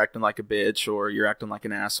you're acting like a bitch or you're acting like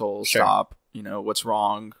an asshole. Sure. Stop. You know what's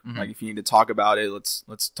wrong. Mhm. Like if you need to talk about it,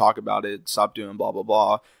 let's talk about it. Stop doing blah blah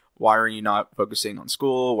blah. Why are you not focusing on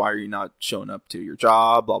school? Why are you not showing up to your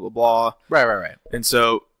job? Blah blah blah. Right. And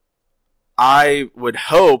so I would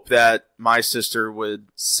hope that my sister would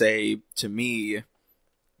say to me,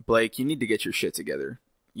 Blake, you need to get your shit together.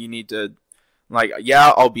 You need to, like,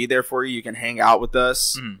 yeah, I'll be there for you. You can hang out with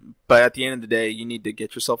us. Mhm. But at the end of the day, you need to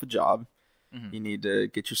get yourself a job. Mhm. You need to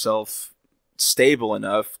get yourself stable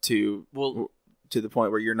enough to the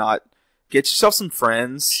point where you're not. Get yourself some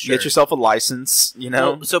friends. Sure. Get yourself a license. You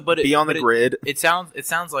know, be on the grid. It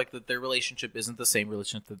sounds like that their relationship isn't the same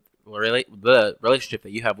relationship the relationship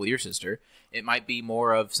that you have with your sister. It might be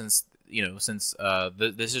more of since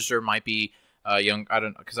the sister might be young. I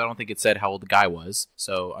don't think it said how old the guy was.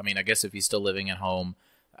 So I mean, I guess if he's still living at home,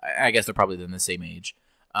 I guess they're probably then the same age.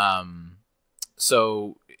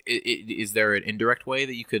 So is there an indirect way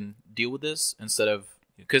that you can deal with this instead of?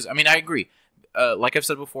 Because I mean, I agree. Like I've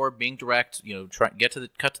said before, being direct, cut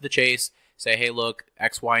to the chase. Say, hey, look,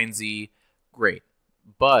 X, Y, and Z, great.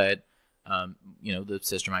 But the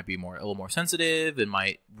sister might be a little more sensitive and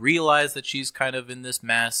might realize that she's kind of in this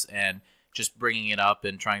mess, and just bringing it up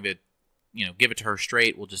and trying to, give it to her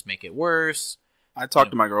straight will just make it worse. I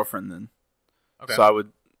talked to my girlfriend then. Okay. So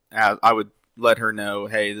I would let her know,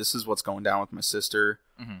 hey, this is what's going down with my sister.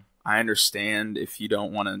 Mm-hmm. I understand if you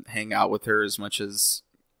don't want to hang out with her as much as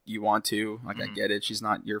you want to. Like, Mm-hmm. I get it. She's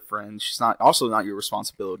not your friend. She's not your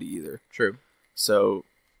responsibility either. True. So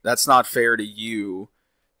that's not fair to you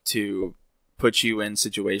to put you in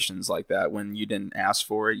situations like that when you didn't ask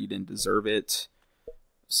for it. You didn't deserve it.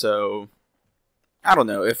 So I don't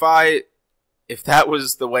know. If that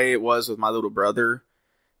was the way it was with my little brother,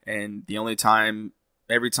 and every time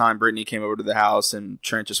Brittany came over to the house and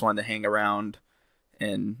Trent just wanted to hang around,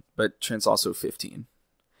 but Trent's also 15.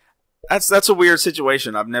 That's a weird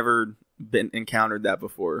situation. I've never encountered that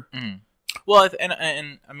before. Mm. Well, and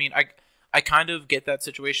I mean, I kind of get that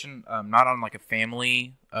situation, not on like a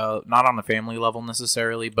family level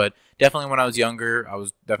necessarily, but definitely when I was younger, I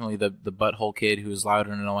was definitely the butthole kid who was loud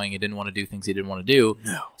and annoying and didn't want to do things he didn't want to do.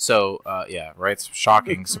 No. So, yeah, right. It's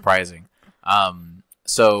shocking, surprising.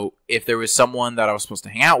 So if there was someone that I was supposed to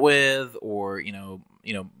hang out with, or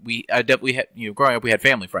we had growing up, we had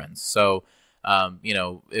family friends. So,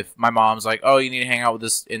 if my mom's like, oh, you need to hang out with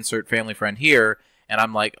this insert family friend here, and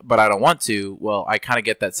I'm like, but I don't want to. Well, I kind of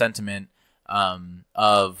get that sentiment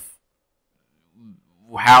of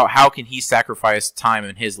how can he sacrifice time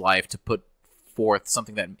in his life to put forth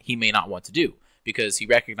something that he may not want to do because he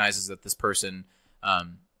recognizes that this person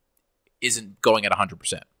isn't going at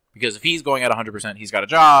 100%. Because if he's going at 100%, he's got a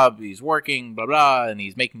job, he's working, blah, blah, and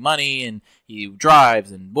he's making money, and he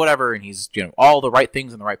drives, and whatever, and he's, all the right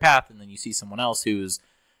things in the right path, and then you see someone else who's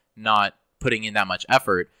not putting in that much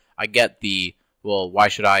effort. I get well, why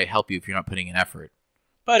should I help you if you're not putting in effort?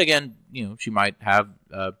 But again, she might have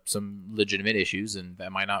some legitimate issues, and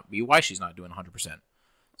that might not be why she's not doing 100%.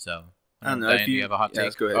 So, I don't know. Diane, do you have a hot take?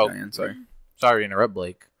 Let's go ahead, Diane. Sorry to interrupt,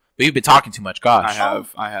 Blake. But you've been talking too much, gosh.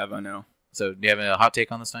 I know. So, do you have a hot take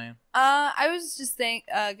on this, Diane? I was just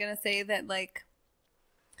gonna say that, like,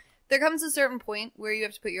 there comes a certain point where you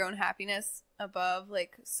have to put your own happiness above,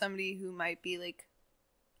 like, somebody who might be, like,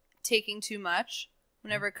 taking too much.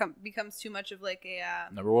 Whenever it becomes too much of, like, a...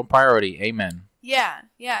 Number one priority. Amen. Yeah.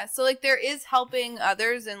 So, like, there is helping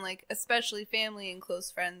others and, like, especially family and close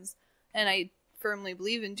friends. And I firmly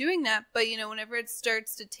believe in doing that. But, whenever it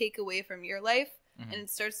starts to take away from your life and it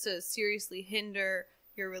starts to seriously hinder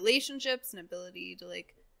your relationships and ability to,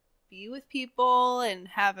 like, be with people and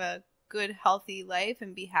have a good, healthy life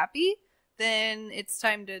and be happy, then it's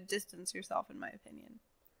time to distance yourself, in my opinion.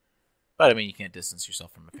 But, I mean, you can't distance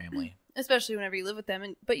yourself from a family. Especially whenever you live with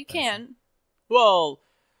them, but you can. Well,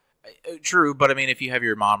 true, but I mean, if you have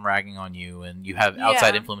your mom ragging on you and you have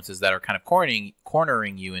outside influences that are kind of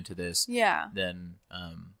cornering you into this, then,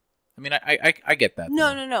 I mean, I get that.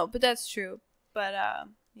 No, but that's true. But,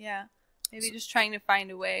 maybe just trying to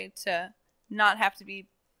find a way to not have to be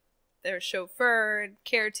their chauffeur,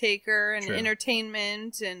 caretaker, and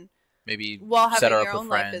entertainment, and maybe while having set her your up own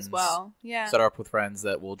with life friends, as well. Yeah. Set her up with friends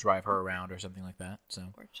that will drive her around or something like that. So.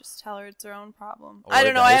 Or just tell her it's her own problem. Or I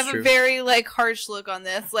don't know. I have true. a very, like, harsh look on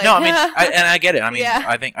this. Like, no, I mean, and I get it. I mean,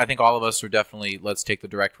 I think all of us are definitely let's take the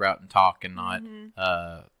direct route and talk and not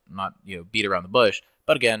beat around the bush.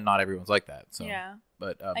 But again, not everyone's like that. So yeah.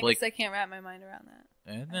 But Blake, I guess I can't wrap my mind around that.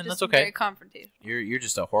 And then that's okay. Very confrontational. You're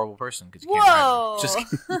just a horrible person because you Whoa! can't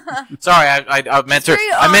just sorry, I meant to.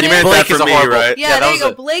 I meant Blake is a horrible. Right? Yeah, there you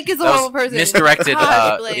go. Blake is a horrible person. Misdirected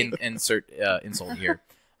insert insult here.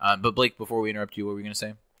 But Blake, before we interrupt you, what were we gonna say?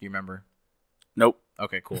 Do you remember? Nope.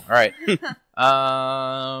 Okay, cool. All right.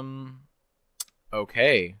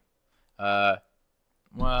 Okay. All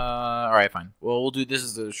right, fine. Well, we'll do this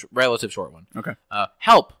is a relative short one. Okay.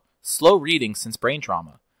 Help. Slow reading since brain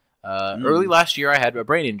trauma. Early last year, I had a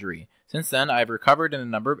brain injury. Since then, I've recovered in a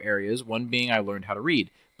number of areas, one being I learned how to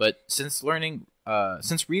read. But since relearning,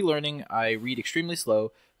 I read extremely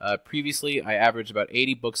slow. Previously, I averaged about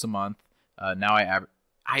 80 books a month. Now I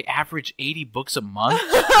average 80 books a month?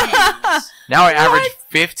 Now I average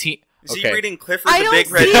 15... Is he reading Clifford the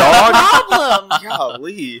Big Red Dog? I don't see a problem.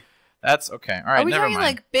 Golly. That's okay. All right, Are we never talking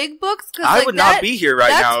mind. Like big books? I would not be here right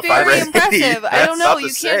now if I read 80. That's very impressive. I don't know.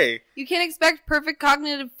 You can't expect perfect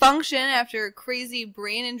cognitive function after a crazy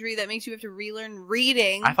brain injury that makes you have to relearn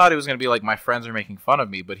reading. I thought it was going to be like my friends are making fun of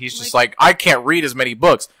me, but he's just like I can't read as many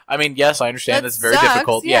books. I mean, yes, I understand that's very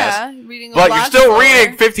difficult. Yeah, yes, reading but you're still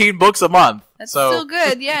reading 15 books a month. That's so still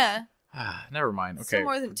good. Yeah. Never mind. Okay. Still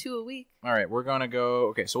more than 2 a week. All right, we're gonna go.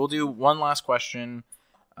 Okay, so we'll do one last question,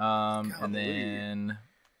 and then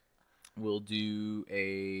we'll do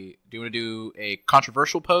a. Do you want to do a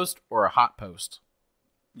controversial post or a hot post?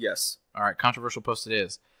 Yes. All right, controversial post it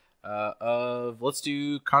is. Let's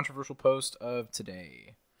do controversial post of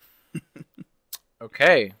today.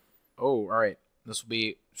 Okay. Oh, all right. This will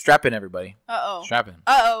be strap in, everybody. Strap in.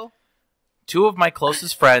 2 of my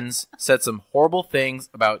closest friends said some horrible things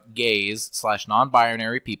about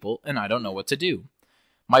gays/non-binary people, and I don't know what to do.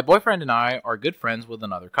 My boyfriend and I are good friends with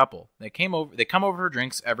another couple. They come over for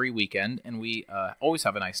drinks every weekend, and we always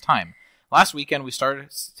have a nice time. Last weekend, we started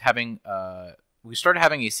having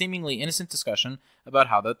a seemingly innocent discussion about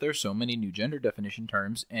how that there's so many new gender definition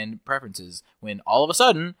terms and preferences, when all of a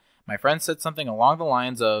sudden, my friend said something along the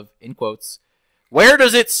lines of, in quotes, "Where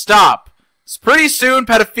does it stop? Pretty soon,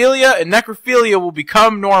 pedophilia and necrophilia will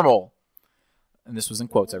become normal." And this was in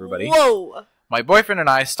quotes, everybody. Whoa! My boyfriend and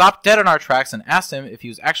I stopped dead in our tracks and asked him if he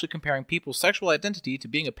was actually comparing people's sexual identity to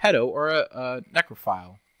being a pedo or a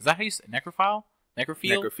necrophile. Is that how you say it? Necrophile?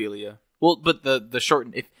 Necrophile? Necrophilia. Well, but the short...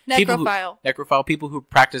 Necrophile. People who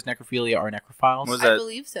practice necrophilia are necrophiles. Was that I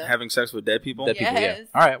believe so. Having sex with dead people? Dead people, yeah.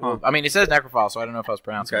 All right, well, I mean, it says necrophile, so I don't know if I was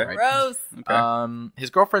pronouncing it right. Gross. Okay.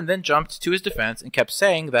 His girlfriend then jumped to his defense and kept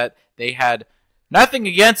saying that they had nothing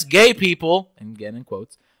against gay people, and again in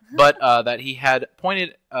quotes, but that he had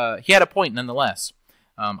a point nonetheless.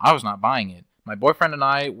 I was not buying it. My boyfriend and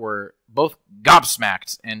I were both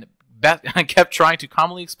gobsmacked and I kept trying to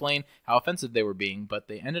calmly explain how offensive they were being, but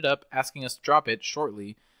they ended up asking us to drop it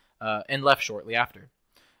shortly, and left shortly after.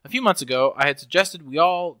 A few months ago, I had suggested we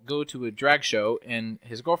all go to a drag show, and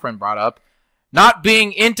his girlfriend brought up not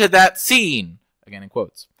being into that scene, again in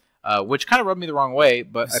quotes, which kind of rubbed me the wrong way,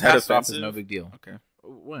 but I passed it off as no big deal. Okay.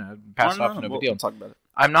 Well, I passed it off as no big deal. We'll talk about it.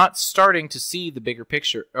 I'm not starting to see the bigger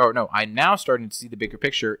pixture, or no, I'm now starting to see the bigger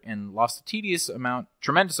picture and lost a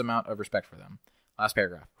tremendous amount of respect for them. Last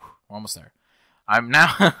paragraph. We're almost there. I'm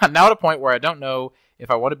now at a point where I don't know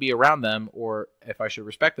if I want to be around them or if I should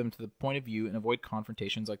respect them to the point of view and avoid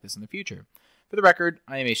confrontations like this in the future. For the record,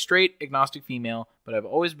 I am a straight, agnostic female, but I've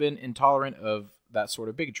always been intolerant of that sort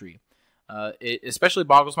of bigotry. It especially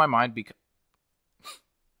boggles my mind because...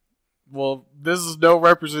 Well, this is no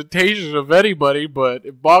representation of anybody, but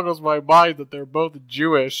it boggles my mind that they're both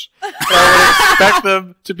Jewish. I would expect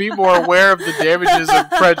them to be more aware of the damages of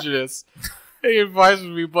prejudice. Any advice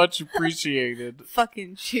would be much appreciated.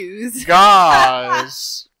 Fucking Jews.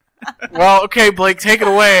 Gosh. Well, okay, Blake, take it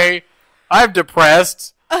away. I'm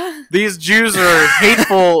depressed. These Jews are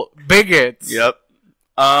hateful bigots. Yep.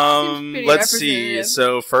 Let's see.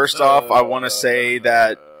 So first off, I want to say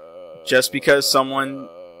that just because someone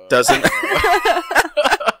doesn't...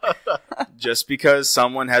 just because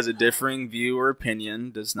someone has a differing view or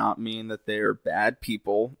opinion does not mean that they are bad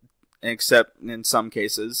people, except in some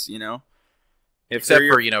cases, you know. Except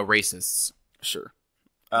for, racists. Sure.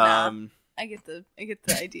 Nah, I get the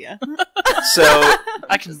idea. So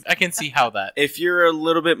I can see how that. If you're a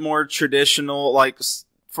little bit more traditional, like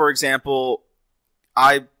for example,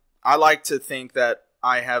 I like to think that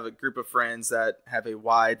I have a group of friends that have a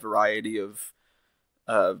wide variety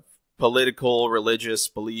of political, religious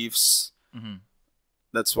beliefs. Mm-hmm.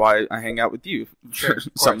 That's why I hang out with you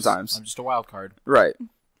sometimes. I'm just a wild card. Right.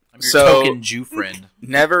 I'm your token Jew friend.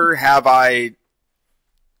 Never have I...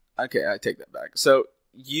 Okay, I take that back. So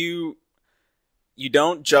you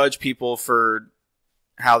don't judge people for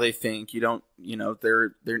how they think. You don't,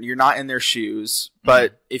 you're not in their shoes.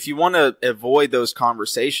 But if you want to avoid those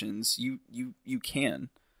conversations, you can.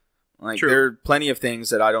 Like, True. There are plenty of things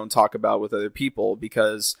that I don't talk about with other people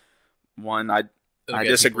because, one, I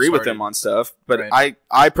disagree with them on stuff. But right.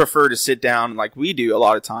 I prefer to sit down like we do a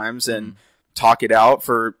lot of times and talk it out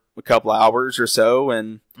for a couple hours or so,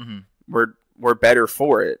 and we're better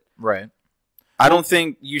for it. Right. I don't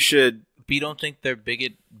think you should. But you don't think they're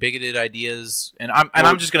bigoted ideas, and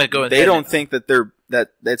I'm just gonna go. They don't think that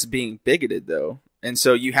that's being bigoted though, and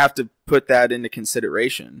so you have to put that into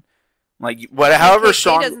consideration. Like however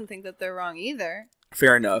strong. He doesn't think that they're wrong either.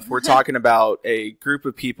 Fair enough. We're talking about a group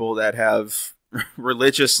of people that have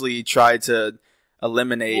religiously tried to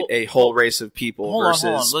eliminate a whole race of people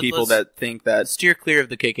versus people that think that. Steer clear of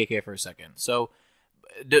the KKK for a second. So,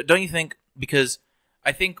 don't you think? Because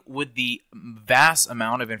I think with the vast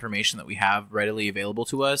amount of information that we have readily available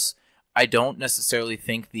to us, I don't necessarily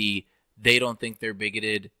think they don't think they're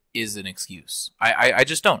bigoted is an excuse. I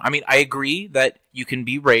just don't. I mean, I agree that you can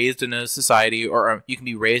be raised in a society or you can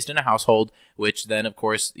be raised in a household, which then, of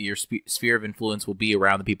course, your sphere of influence will be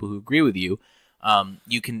around the people who agree with you.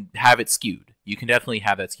 You can have it skewed. You can definitely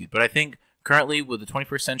have that skewed. But I think currently with the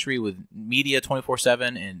 21st century, with media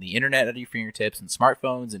 24/7 and the internet at your fingertips and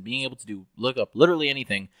smartphones and being able to look up literally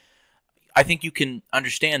anything, I think you can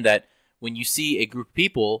understand that when you see a group of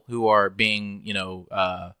people who are being,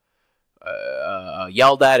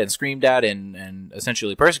 yelled at and screamed at and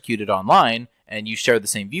essentially persecuted online, and you share the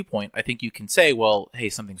same viewpoint, I think you can say, well, hey,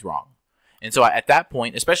 something's wrong. And so at that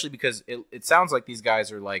point, especially because it sounds like these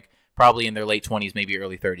guys are like probably in their late 20s, maybe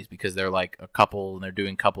early 30s, because they're like a couple and they're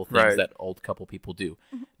doing couple things that old couple people do.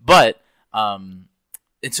 But and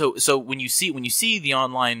so when you see the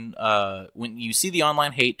online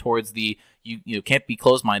hate towards the you can't be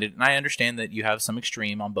closed-minded, and I understand that you have some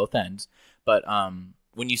extreme on both ends, but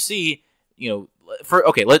when you see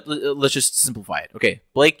let's just simplify it. Okay,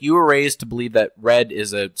 Blake, you were raised to believe that red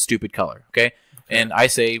is a stupid color. Okay, and I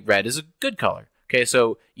say red is a good color. Okay,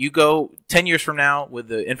 so you go 10 years from now with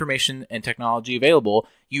the information and technology available,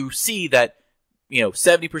 you see that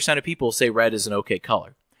 70% of people say red is an okay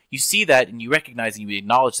color. You see that and you recognize and you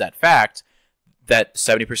acknowledge that fact that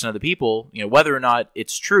 70% of the people, whether or not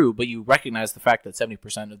it's true, but you recognize the fact that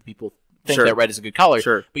 70% of the people think that red is a good color,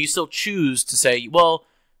 but you still choose to say, well,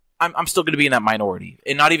 I'm still going to be in that minority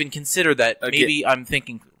and not even consider that maybe I'm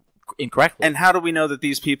thinking incorrectly. And how do we know that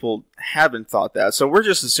these people haven't thought that? So we're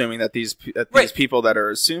just assuming that these people that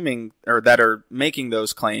are assuming or that are making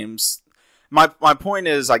those claims. My point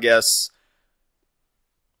is, I guess.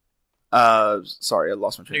 Sorry, I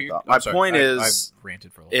lost my train of thought. My point is, I've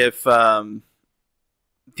ranted for a little bit. If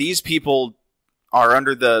these people are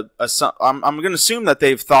under the I'm going to assume that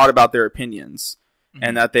they've thought about their opinions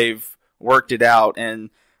and that they've worked it out, and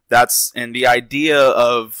the idea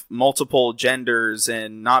of multiple genders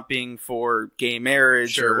and not being for gay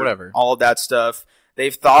marriage or whatever, all of that stuff.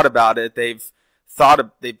 They've thought about it. They've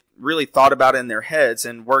really thought about it in their heads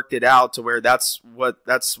and worked it out to where that's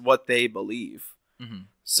what they believe.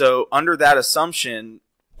 So under that assumption,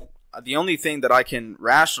 the only thing that I can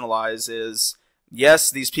rationalize is, yes,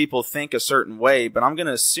 these people think a certain way, but I'm going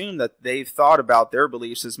to assume that they've thought about their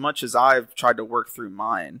beliefs as much as I've tried to work through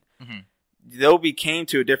mine. Though we came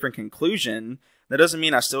to a different conclusion, that doesn't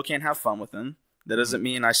mean I still can't have fun with them. That doesn't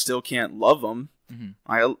mean I still can't love them.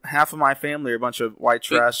 Half of my family are a bunch of white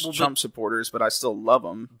trash Trump supporters, but I still love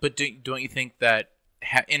them. But don't you think that,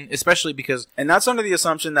 and especially because... And that's under the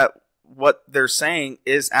assumption that what they're saying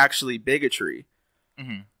is actually bigotry.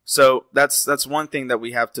 So that's one thing that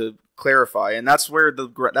we have to clarify, and that's where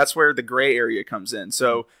the gray area comes in.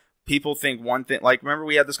 So people think one thing, like remember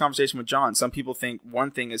we had this conversation with John. Some people think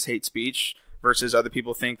one thing is hate speech, versus other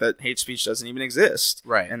people think that hate speech doesn't even exist,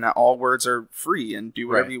 right? And that all words are free and do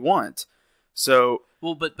whatever you want. So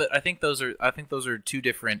but I think those are two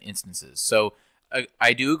different instances. So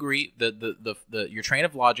I do agree the your train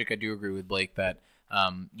of logic. I do agree with Blake that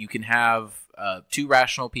you can have two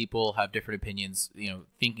rational people have different opinions,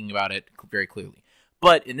 thinking about it very clearly.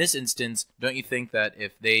 But in this instance, don't you think that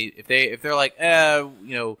if they're like,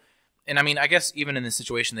 and I mean, I guess even in this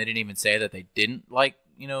situation, they didn't even say that they didn't like,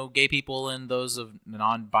 gay people and those of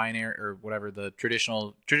non-binary or whatever, the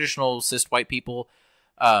traditional cis white people.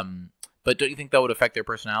 But don't you think that would affect their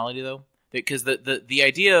personality though? Because the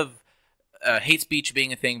idea of hate speech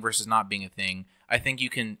being a thing versus not being a thing, I think you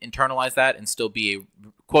can internalize that and still be a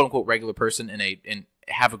quote unquote regular person and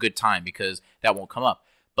have a good time because that won't come up.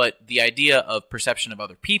 But the idea of perception of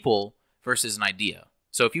other people versus an idea.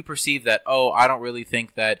 So if you perceive that, I don't really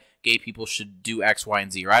think that gay people should do X, Y,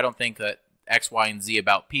 and Z, or I don't think that X, Y, and Z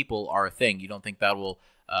about people are a thing. You don't think that will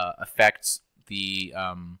affect the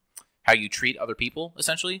how you treat other people,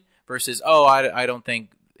 essentially, versus I don't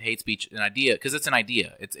think hate speech an idea, because it's an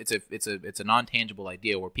idea. It's a non-tangible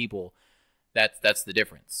idea where people that's the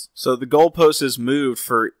difference. So the goalpost is moved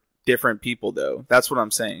for different people, though. That's what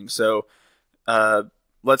I'm saying. So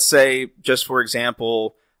let's say, just for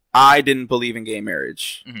example, I didn't believe in gay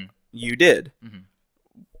marriage. You did.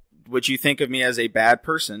 Would you think of me as a bad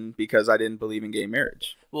person because I didn't believe in gay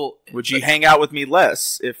marriage? Well, would you hang out with me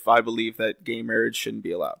less if I believe that gay marriage shouldn't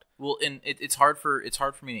be allowed? Well, and it's hard for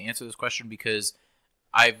me to answer this question because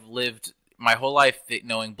I've lived my whole life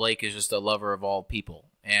knowing Blake is just a lover of all people,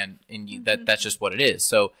 and that's just what it is.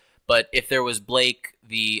 So, but if there was Blake,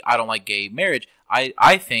 I don't like gay marriage, I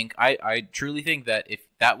truly think that if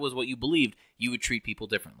that was what you believed, you would treat people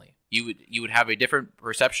differently. You would have a different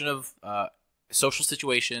perception of social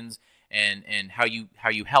situations and how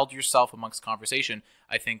you held yourself amongst conversation.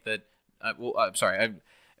 I think that I'm sorry,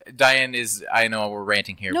 Diane is. I know we're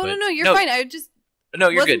ranting here. No, you're fine. I just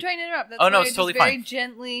you're wasn't good. trying to interrupt. That's no, it's totally very fine.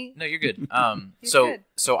 Gently. No, you're good. Good.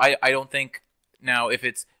 So I don't think now if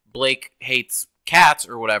it's Blake hates cats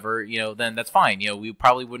or whatever, then that's fine. We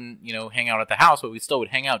probably wouldn't hang out at the house, but we still would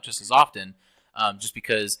hang out just as often, just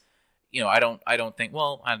because I don't think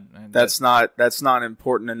that's not an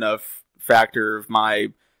important enough factor of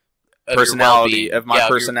my personality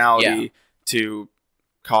to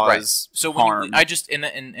cause so harm. I just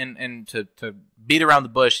and to beat around the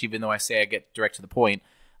bush, even though I say I get direct to the point.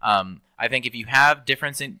 I think if you have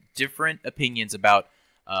different opinions about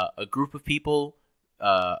a group of people,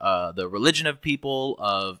 the religion of people,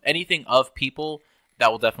 of anything of people,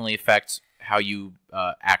 that will definitely affect how you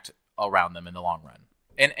act around them in the long run.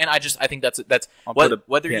 And I think that's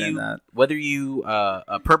whether you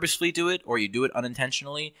purposefully do it or you do it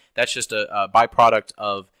unintentionally, that's just a byproduct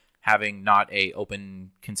of having not a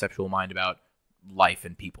open conceptual mind about life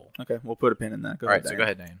and people. Okay, we'll put a pin in that. Go ahead,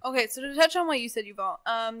 Diane. Okay, so to touch on what you said, Yuval,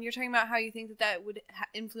 you're talking about how you think that would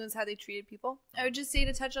influence how they treated people. I would just say,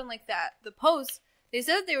 to touch on like that, the post, they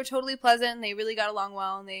said that they were totally pleasant and they really got along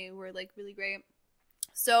well and they were like really great.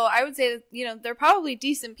 So I would say that, they're probably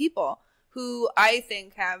decent people who I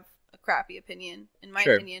think have a crappy opinion, in my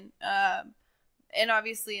opinion. And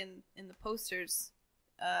obviously in the poster's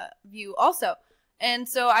view also. And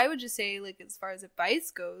so I would just say, like, as far as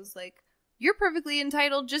advice goes, like, you're perfectly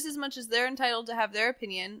entitled, just as much as they're entitled to have their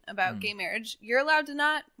opinion about gay marriage. You're allowed to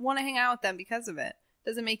not want to hang out with them because of it.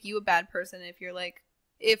 Doesn't make you a bad person if you're like,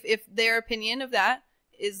 if their opinion of that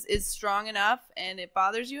is strong enough and it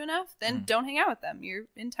bothers you enough, then don't hang out with them. You're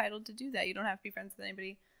entitled to do that. You don't have to be friends with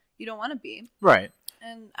anybody you don't want to be. Right.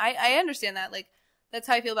 And I understand that. Like, that's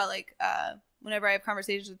how I feel about, like, whenever I have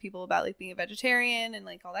conversations with people about like being a vegetarian and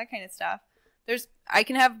like all that kind of stuff, I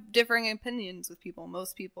can have differing opinions with people.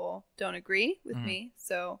 Most people don't agree with me,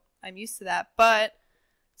 so I'm used to that. But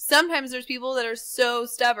sometimes there's people that are so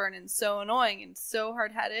stubborn and so annoying and so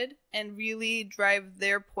hard-headed and really drive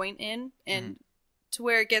their point in and to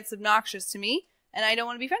where it gets obnoxious to me, and I don't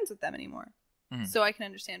want to be friends with them anymore. So I can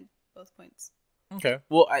understand both points. Okay.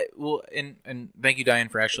 Well, and thank you, Diane,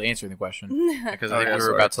 for actually answering the question, because I think we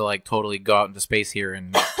were about to like totally go out into space here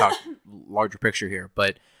and talk larger picture here.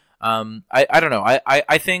 But I don't know.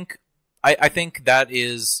 I think that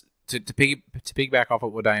is to piggyback off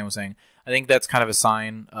of what Diane was saying. I think that's kind of a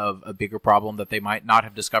sign of a bigger problem that they might not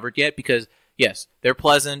have discovered yet. Because yes, they're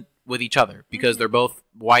pleasant with each other because they're both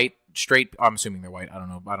white, straight. I'm assuming they're white. I don't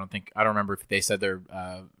know. I don't remember if they said their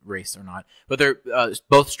race or not. But they're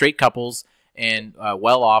both straight couples and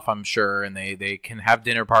well off, I'm sure. And they can have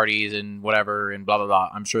dinner parties and whatever and blah blah blah.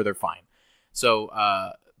 I'm sure they're fine. So,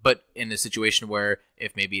 but in a situation where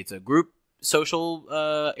if maybe it's a group social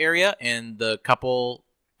area and the couple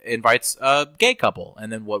invites a gay couple,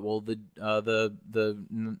 and then what will the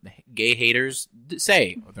gay haters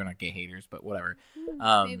say? Well, they're not gay haters, but whatever.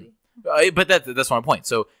 Maybe. But that's my point.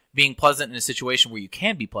 So being pleasant in a situation where you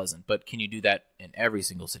can be pleasant, but can you do that in every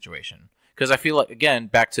single situation? Because I feel like, again,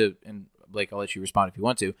 back to, and Blake, I'll let you respond if you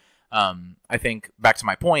want to. I think back to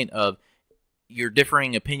my point of your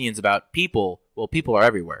differing opinions about people. Well, people are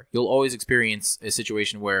everywhere. You'll always experience a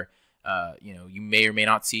situation where you may or may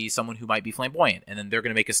not see someone who might be flamboyant, and then they're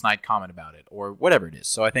going to make a snide comment about it, or whatever it is.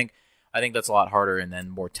 So I think that's a lot harder and then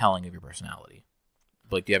more telling of your personality.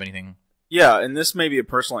 Blake, do you have anything? Yeah, and this may be a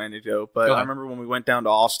personal anecdote, but I remember when we went down to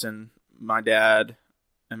Austin, my dad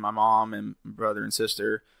and my mom and brother and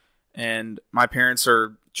sister, and my parents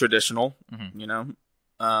are traditional,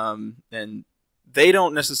 and they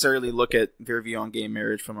don't necessarily look at their view on gay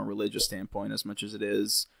marriage from a religious standpoint as much as it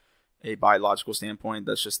is a biological standpoint.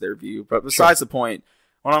 That's just their view. But besides the point,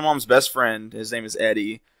 one of my mom's best friend, his name is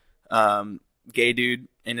Eddie, gay dude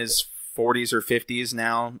in his 40s or 50s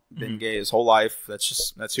now, been gay his whole life.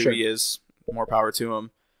 That's who he is. More power to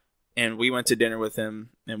him. And we went to dinner with him,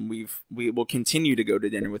 and we will continue to go to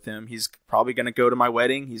dinner with him. He's probably going to go to my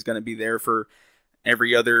wedding. He's going to be there for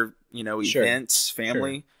every other event,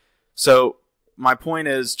 family. So my point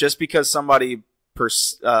is, just because somebody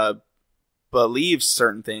believes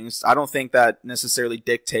certain things, I don't think that necessarily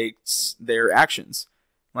dictates their actions.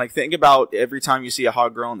 Like, think about every time you see a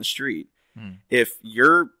hot girl on the street.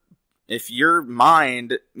 If your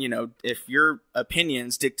mind, if your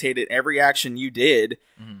opinions dictated every action you did,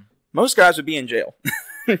 most guys would be in jail.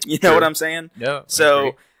 You know what I'm saying? Yeah.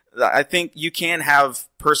 So I think you can have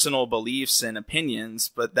personal beliefs and opinions,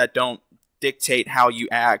 but that don't dictate how you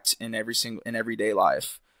act in everyday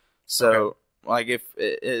life. So like, if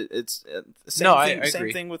it's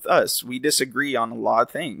same thing with us. We disagree on a lot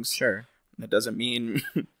of things. Sure. That doesn't mean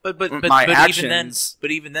but my actions.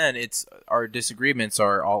 Even then, it's our disagreements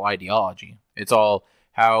are all ideology. It's all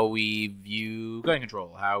how we view gun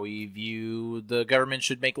control, how we view the government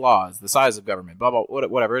should make laws, the size of government, blah blah,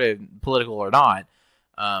 whatever, political or not.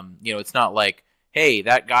 It's not like, hey,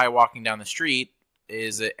 that guy walking down the street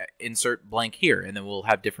is insert blank here, and then we'll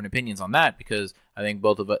have different opinions on that, because I think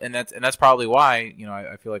both of us, and that's probably why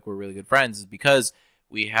I feel like we're really good friends, is because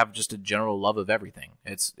we have just a general love of everything.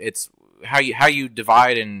 It's how you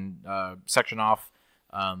divide and section off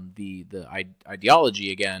the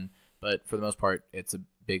ideology again, but for the most part, it's a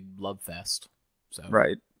big love fest. So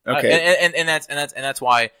right, okay, and that's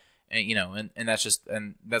why,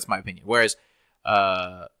 and that's my opinion. Whereas,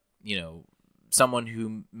 someone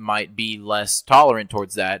who might be less tolerant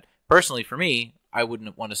towards that, personally for me, I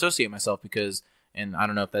wouldn't want to associate myself, because, and I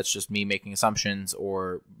don't know if that's just me making assumptions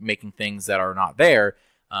or making things that are not there.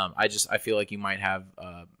 I feel like you might have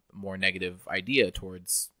a more negative idea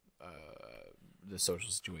towards the social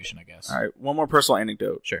situation, I guess. All right, one more personal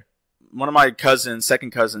anecdote. Sure. One of my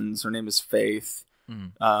second cousins, her name is Faith.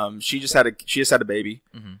 She just had a baby.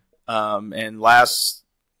 And last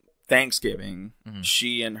Thanksgiving,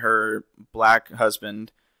 she and her black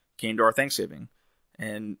husband came to our Thanksgiving,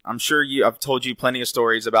 and I'm sure I've told you plenty of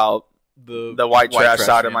stories about the white trash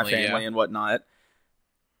side of my family and whatnot.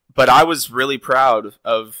 But I was really proud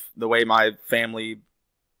of the way my family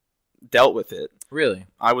dealt with it. Really?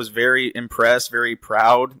 I was very impressed, very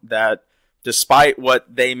proud that despite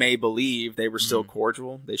what they may believe, they were still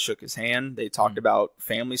cordial. They shook his hand. They talked about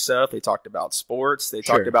family stuff. They talked about sports. They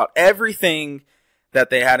talked about everything that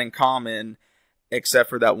they had in common except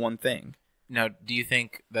for that one thing. Now, do you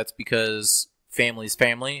think that's because family's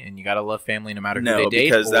family and you got to love family no matter who they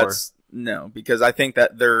date? No, because I think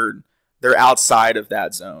that they're outside of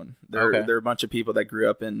that zone. Okay. They're a bunch of people that grew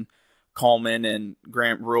up in Coleman and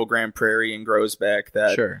rural Grand Prairie and Groesbeck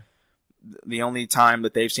that Sure. the only time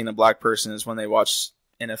that they've seen a black person is when they watch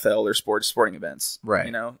NFL or sporting events. Right.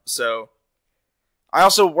 You know? So I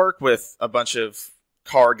also work with a bunch of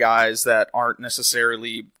car guys that aren't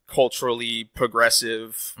necessarily culturally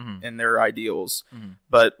progressive in their ideals,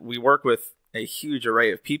 but we work with a huge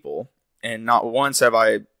array of people, and not once have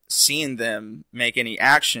I seen them make any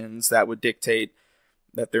actions that would dictate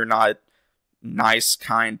that they're not nice,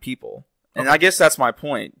 kind people. And I guess that's my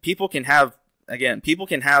point. People can have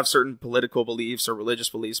certain political beliefs or religious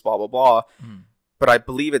beliefs, blah, blah, blah. But I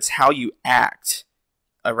believe it's how you act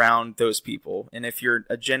around those people. And if you're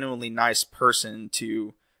a genuinely nice person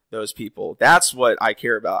to those people, that's what I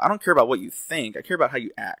care about. I don't care about what you think. I care about how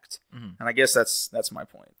you act. And I guess that's my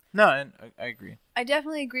point. No, and I agree. I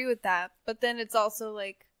definitely agree with that. But then it's also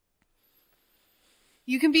like,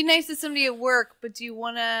 you can be nice to somebody at work, but do you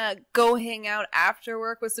want to go hang out after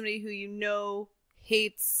work with somebody who you know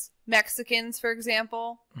hates Mexicans, for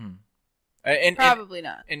example? Probably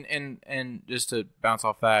not. And just to bounce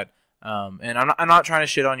off that, and I'm not trying to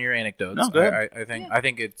shit on your anecdotes. No, go ahead. I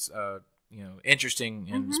think it's interesting,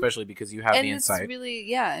 and especially because you have the insight. It's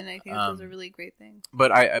really, and I think those are really great things.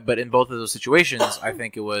 But in both of those situations, I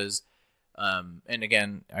think it was. And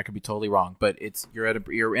again, I could be totally wrong, but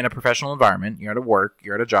you're in a professional environment. You're at work.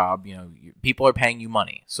 You're at a job. People are paying you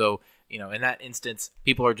money. So in that instance,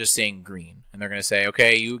 people are just saying green, and they're going to say,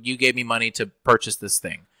 "Okay, you gave me money to purchase this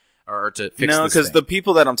thing, or to fix this thing." No, because the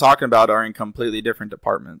people that I'm talking about are in completely different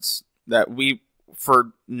departments. That we,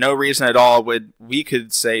 for no reason at all, we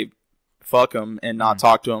could say fuck them and not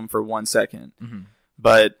talk to them for 1 second.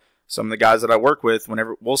 But some of the guys that I work with,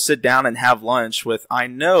 whenever we'll sit down and have lunch with, I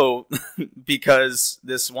know because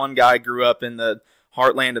this one guy grew up in the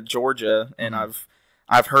heartland of Georgia, and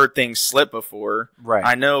I've heard things slip before. Right.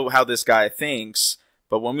 I know how this guy thinks,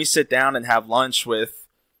 but when we sit down and have lunch with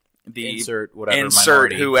the insert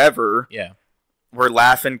minority, whoever, we're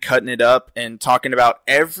laughing, cutting it up, and talking about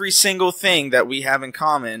every single thing that we have in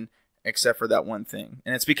common, except for that one thing.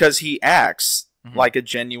 And it's because he acts like a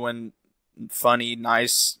genuine, funny,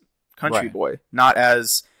 nice country boy, not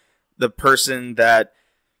as the person that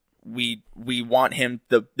we want him,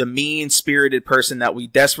 the mean-spirited person that we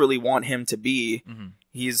desperately want him to be.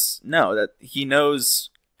 That he knows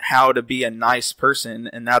how to be a nice person,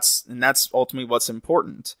 and that's ultimately what's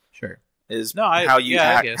important. Sure. Is how you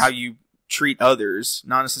act, how you treat others,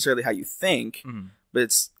 not necessarily how you think, but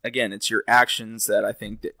it's your actions that I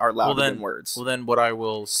think are louder than words. Well, then what I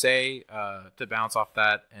will say to bounce off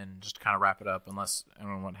that and just kind of wrap it up, unless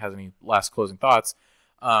anyone has any last closing thoughts,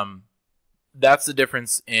 that's the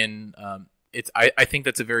difference in I think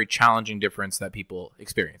that's a very challenging difference that people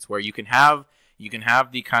experience, where you can have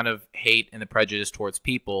the kind of hate and the prejudice towards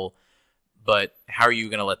people, but how are you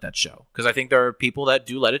going to let that show? Because I think there are people that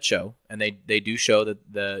do let it show, and they do show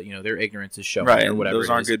that their ignorance is showing, right? Or whatever. Those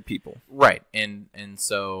aren't good people, right? And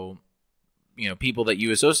so people that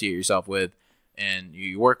you associate yourself with and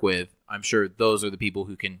you work with, I'm sure those are the people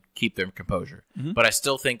who can keep their composure. But I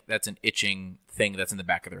still think that's an itching thing that's in the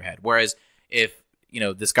back of their head. Whereas if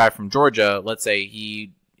this guy from Georgia, let's say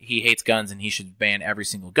he hates guns and he should ban every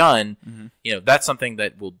single gun, that's something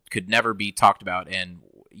that could never be talked about, and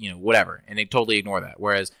whatever, and they totally ignore that.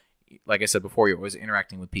 Whereas, like I said before, you're always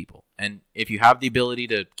interacting with people, and if you have the ability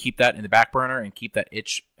to keep that in the back burner and keep that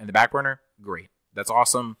itch in the back burner, great. That's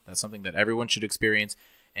awesome. That's something that everyone should experience,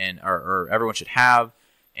 and or everyone should have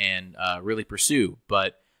and really pursue.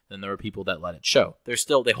 But then there are people that let it show.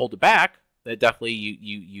 They hold it back. That definitely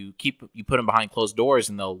you put them behind closed doors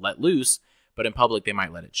and they'll let loose, but in public they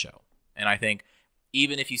might let it show. And I think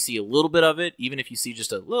even if you see a little bit of it, even if you see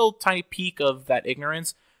just a little tiny peak of that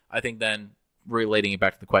ignorance, I think then, relating it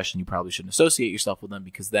back to the question, you probably shouldn't associate yourself with them,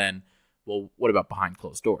 because then, well, what about behind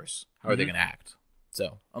closed doors? How are they going to act?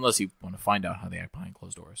 So, unless you want to find out how they act behind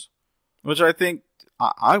closed doors. Which I think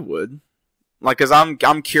I would. Like, because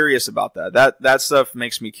I'm curious about that. That stuff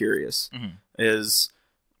makes me curious. Is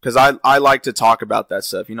because I like to talk about that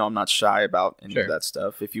stuff. I'm not shy about any of that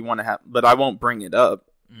stuff. If you want to have, but I won't bring it up,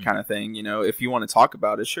 kind of thing. If you want to talk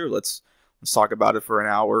about it, sure, let's talk about it for an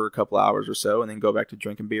hour, or a couple hours or so, and then go back to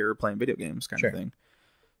drinking beer or playing video games, kind of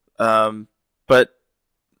thing. But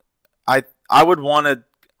I would want to.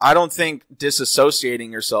 I don't think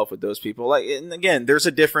disassociating yourself with those people. Like, and again, there's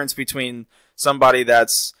a difference between somebody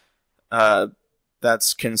that's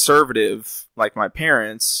conservative, like my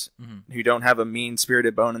parents, who don't have a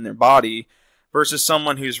mean-spirited bone in their body, versus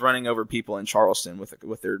someone who's running over people in Charleston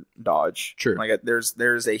with their Dodge. True. Like,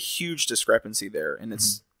 there's a huge discrepancy there, and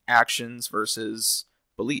it's actions versus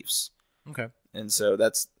beliefs. Okay. And so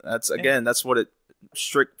that's again, that's what it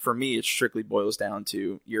for me. It strictly boils down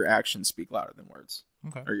to your actions speak louder than words.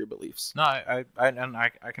 Okay. Or your beliefs. No, I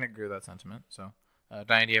can agree with that sentiment. So,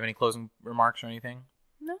 Diane, do you have any closing remarks or anything?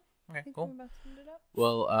 No. Okay, I cool. think we're about to end it up.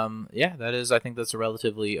 Well, yeah, I think that's a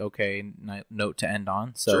relatively okay note to end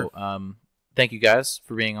on. So, Sure. Thank you guys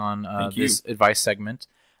for being on this you. advice segment.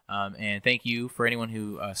 And thank you for anyone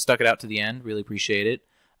who stuck it out to the end. Really appreciate it.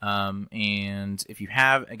 And if you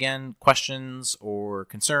have, again, questions or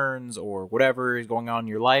concerns or whatever is going on in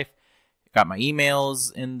your life, got my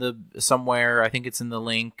emails in the somewhere. I think it's in the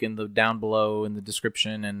link in the down below in the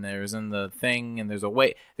description, and there's in the thing, and there's a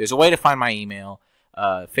way to find my email.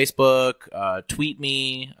 Facebook, tweet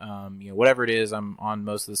me, whatever it is. I'm on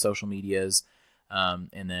most of the social medias,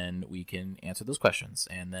 and then we can answer those questions.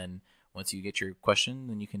 And then once you get your question,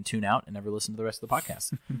 then you can tune out and never listen to the rest of the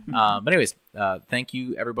podcast. But anyways, thank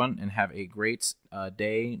you everyone, and have a great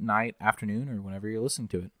day, night, afternoon, or whenever you're listening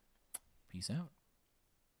to it. Peace out.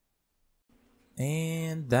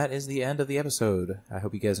 And that is the end of the episode. I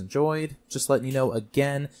hope you guys enjoyed. Just letting you know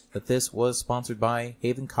again that this was sponsored by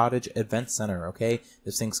Haven Cottage Event Center, okay?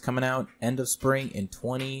 This thing's coming out end of spring in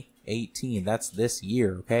 2018. That's this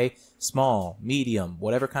year, okay? Small, medium,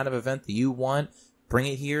 whatever kind of event that you want, bring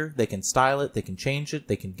it here. They can style it, they can change it,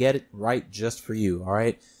 they can get it right just for you, all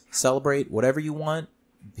right? Celebrate whatever you want,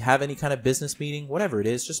 have any kind of business meeting, whatever it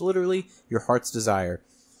is, just literally your heart's desire.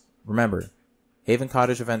 Remember, Haven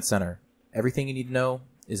Cottage Event Center. Everything you need to know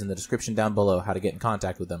is in the description down below how to get in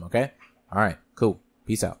contact with them, okay? All right, cool.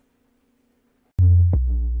 Peace out.